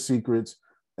 Speaker Secrets,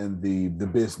 and the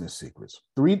Business Secrets.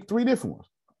 Three different ones.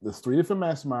 There's 3 different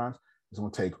masterminds. It's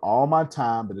going to take all my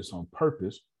time, but it's on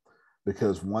purpose,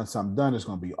 because once I'm done, it's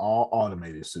going to be all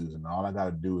automated, Susan. All I got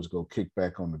to do is go kick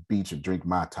back on the beach and drink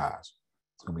Mai Tais.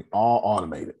 It's going to be all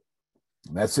automated.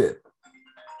 And that's it.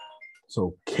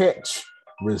 So catch,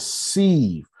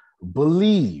 receive,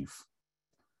 believe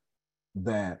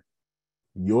that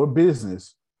your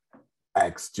business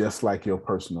acts just like your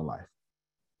personal life.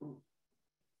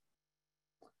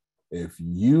 If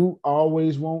you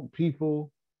always want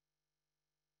people,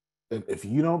 if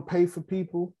you don't pay for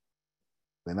people,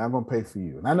 They're not going to pay for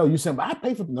you. And I know you said, but I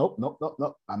pay for, nope.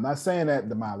 I'm not saying that,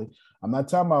 Damali. I'm not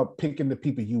talking about picking the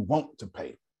people you want to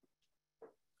pay.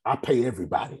 I pay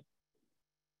everybody.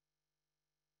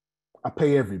 I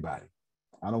pay everybody.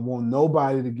 I don't want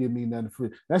nobody to give me nothing free.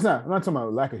 I'm not talking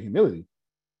about lack of humility.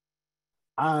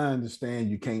 I understand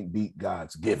you can't beat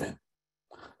God's giving.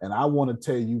 And I want to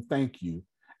tell you thank you.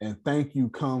 And thank you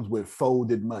comes with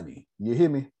folded money. You hear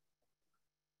me?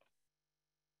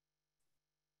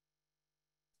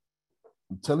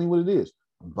 I'm telling you what it is.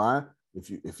 I'm buying. If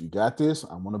you got this,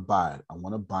 I want to buy it. I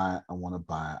want to buy it. I want to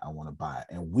buy it. I want to buy it.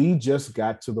 And we just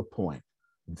got to the point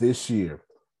this year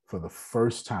for the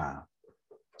first time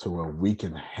to where we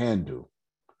can handle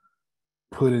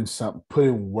putting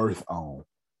worth on,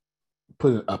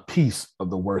 putting a piece of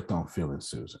the worth on Feeling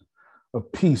Susan, a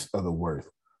piece of the worth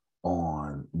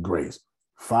on Grace.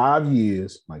 5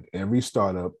 years, like every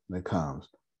startup that comes,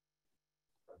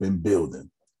 been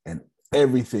building, and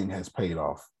everything has paid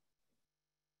off.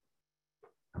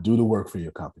 Do the work for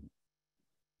your company.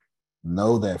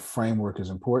 Know that framework is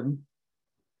important,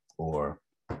 or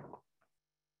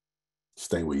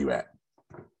stay where you at.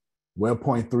 Web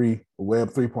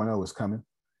 3.0 is coming.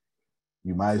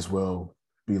 You might as well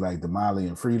be like Damali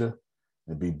and Frida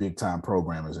and be big time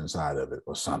programmers inside of it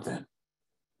or something.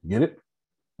 Get it?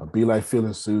 Or be like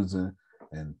Feeling Susan,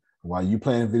 and while you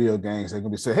playing video games, they're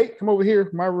gonna be saying, "Hey, come over here,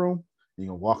 my room." You're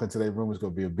gonna walk into their room. It's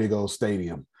gonna be a big old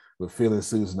stadium with Feeling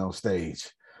Susan on stage,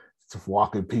 just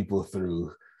walking people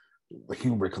through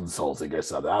humor consulting or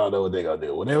something. I don't know what they're gonna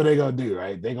do. Whatever they're gonna do,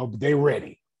 right? They're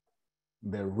ready.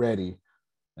 They're ready,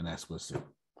 and that's what's it.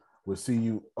 We'll see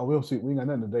you. Oh, we'll see. We ain't got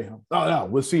nothing today, huh? Oh no,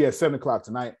 we'll see you at 7:00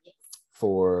 tonight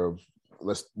for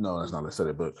let's set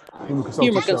it, but Humor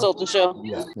Consulting Show.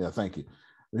 Yeah, thank you.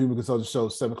 The Humor Consulting Show,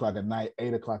 7:00 at night,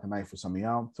 8:00 at night for some of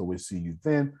y'all. So we'll see you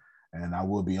then. And I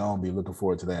will be looking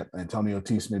forward to that. Antonio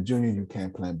T. Smith Jr., you can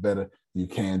plan better. You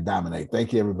can dominate.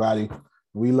 Thank you, everybody.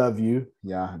 We love you.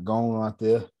 Yeah, go on out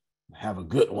there. Have a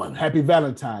good one. Happy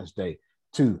Valentine's Day,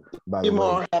 too, by the way.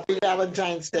 More. Happy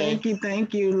Valentine's Day.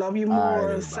 Thank you. Love you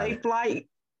more. Right, safe flight.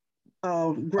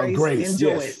 Grace.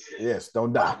 Enjoy it. Yes,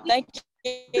 don't die. Thank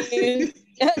you.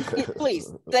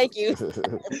 Please. Thank you.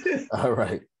 All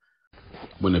right.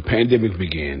 When the pandemic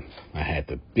began, I had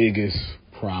the biggest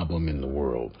problem in the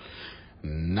world.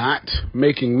 Not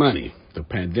making money. The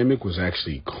pandemic was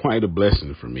actually quite a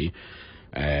blessing for me,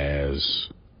 as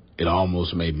it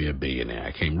almost made me a billionaire.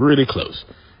 I came really close.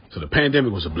 So the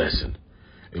pandemic was a blessing.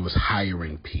 It was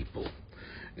hiring people.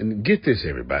 And get this,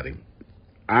 everybody.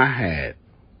 I had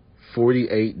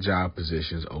 48 job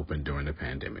positions open during the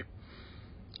pandemic.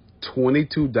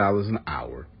 $22 an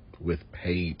hour with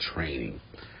paid training.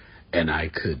 And I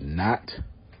could not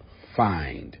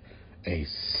find a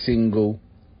single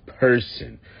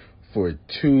person for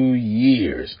 2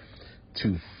 years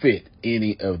to fit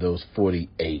any of those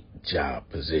 48 job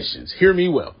positions. Hear me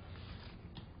well.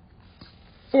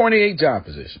 48 job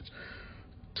positions,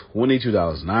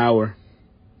 $22 an hour,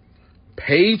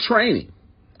 paid training,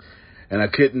 and I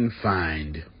couldn't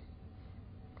find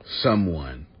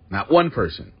someone, not one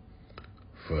person,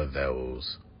 for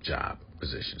those job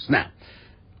positions. Now,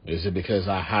 is it because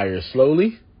I hire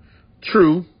slowly?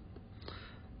 True.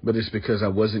 But it's because I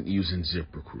wasn't using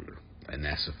ZipRecruiter, and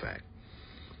that's a fact.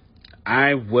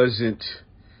 I wasn't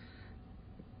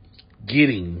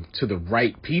getting to the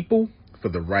right people for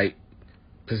the right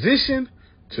position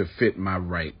to fit my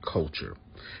right culture.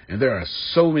 And there are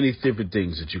so many different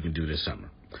things that you can do this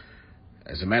summer.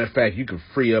 As a matter of fact, you can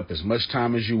free up as much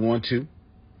time as you want to.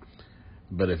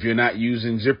 But if you're not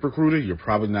using ZipRecruiter, you're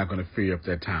probably not going to free up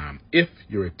that time if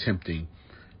you're attempting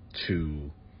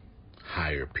to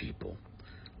hire people.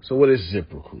 So what is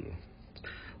ZipRecruiter?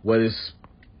 What is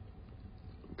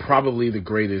probably the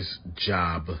greatest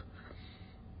job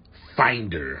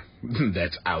finder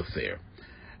that's out there.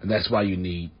 And that's why you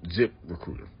need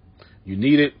ZipRecruiter. You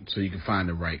need it so you can find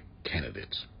the right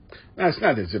candidates. Now, it's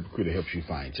not that ZipRecruiter helps you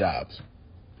find jobs.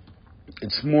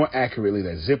 It's more accurately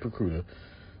that ZipRecruiter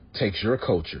takes your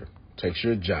culture, takes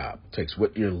your job, takes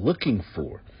what you're looking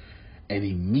for, and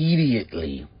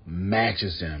immediately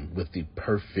matches them with the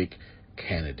perfect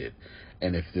candidate.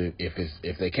 And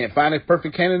if they can't find a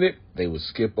perfect candidate, they will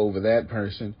skip over that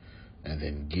person and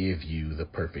then give you the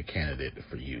perfect candidate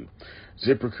for you.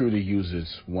 ZipRecruiter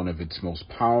uses one of its most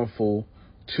powerful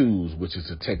tools, which is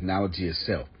the technology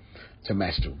itself, to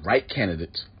match the right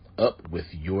candidates up with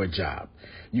your job.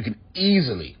 You can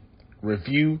easily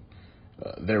review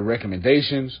their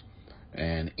recommendations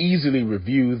and easily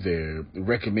review their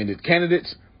recommended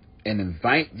candidates and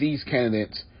invite these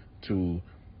candidates to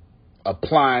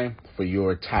apply for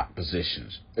your top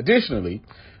positions. Additionally,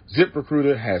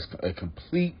 ZipRecruiter has a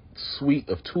complete suite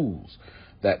of tools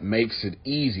that makes it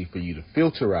easy for you to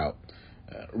filter out,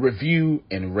 review,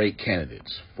 and rate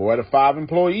candidates. 4 out of 5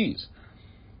 employees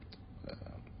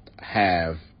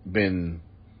have been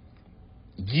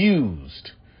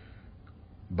used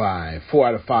by 4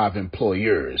 out of 5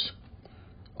 employers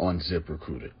on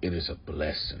ZipRecruiter. It is a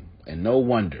blessing. And no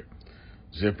wonder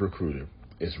ZipRecruiter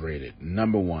is rated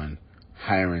 #1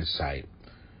 hiring site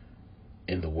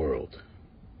in the world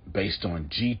based on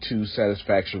G2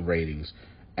 satisfaction ratings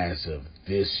as of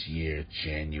this year,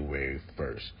 January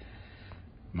 1st.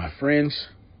 My friends,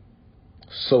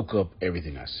 soak up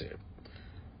everything I said.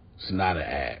 It's not an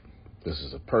ad. This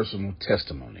is a personal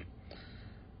testimony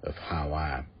of how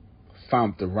I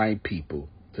found the right people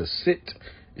to sit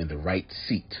in the right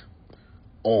seat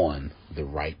on the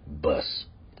right bus.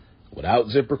 Without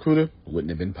ZipRecruiter, it wouldn't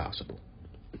have been possible.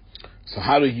 So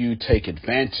how do you take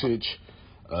advantage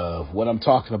of what I'm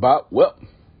talking about? Well,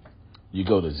 you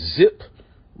go to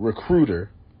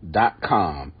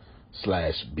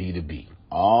ziprecruiter.com/B2B.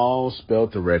 All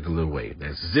spelled the regular way.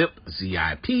 That's zip,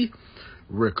 Z-I-P,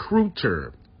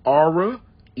 recruiter, RECRUITER,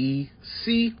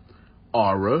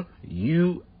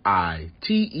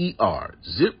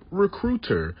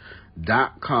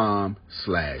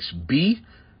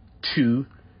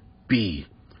 ziprecruiter.com/B2B.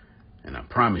 And I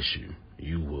promise you,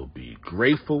 you will be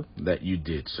grateful that you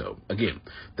did so. Again,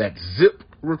 that's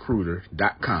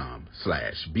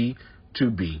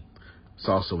ziprecruiter.com/B2B. It's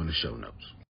also in the show notes.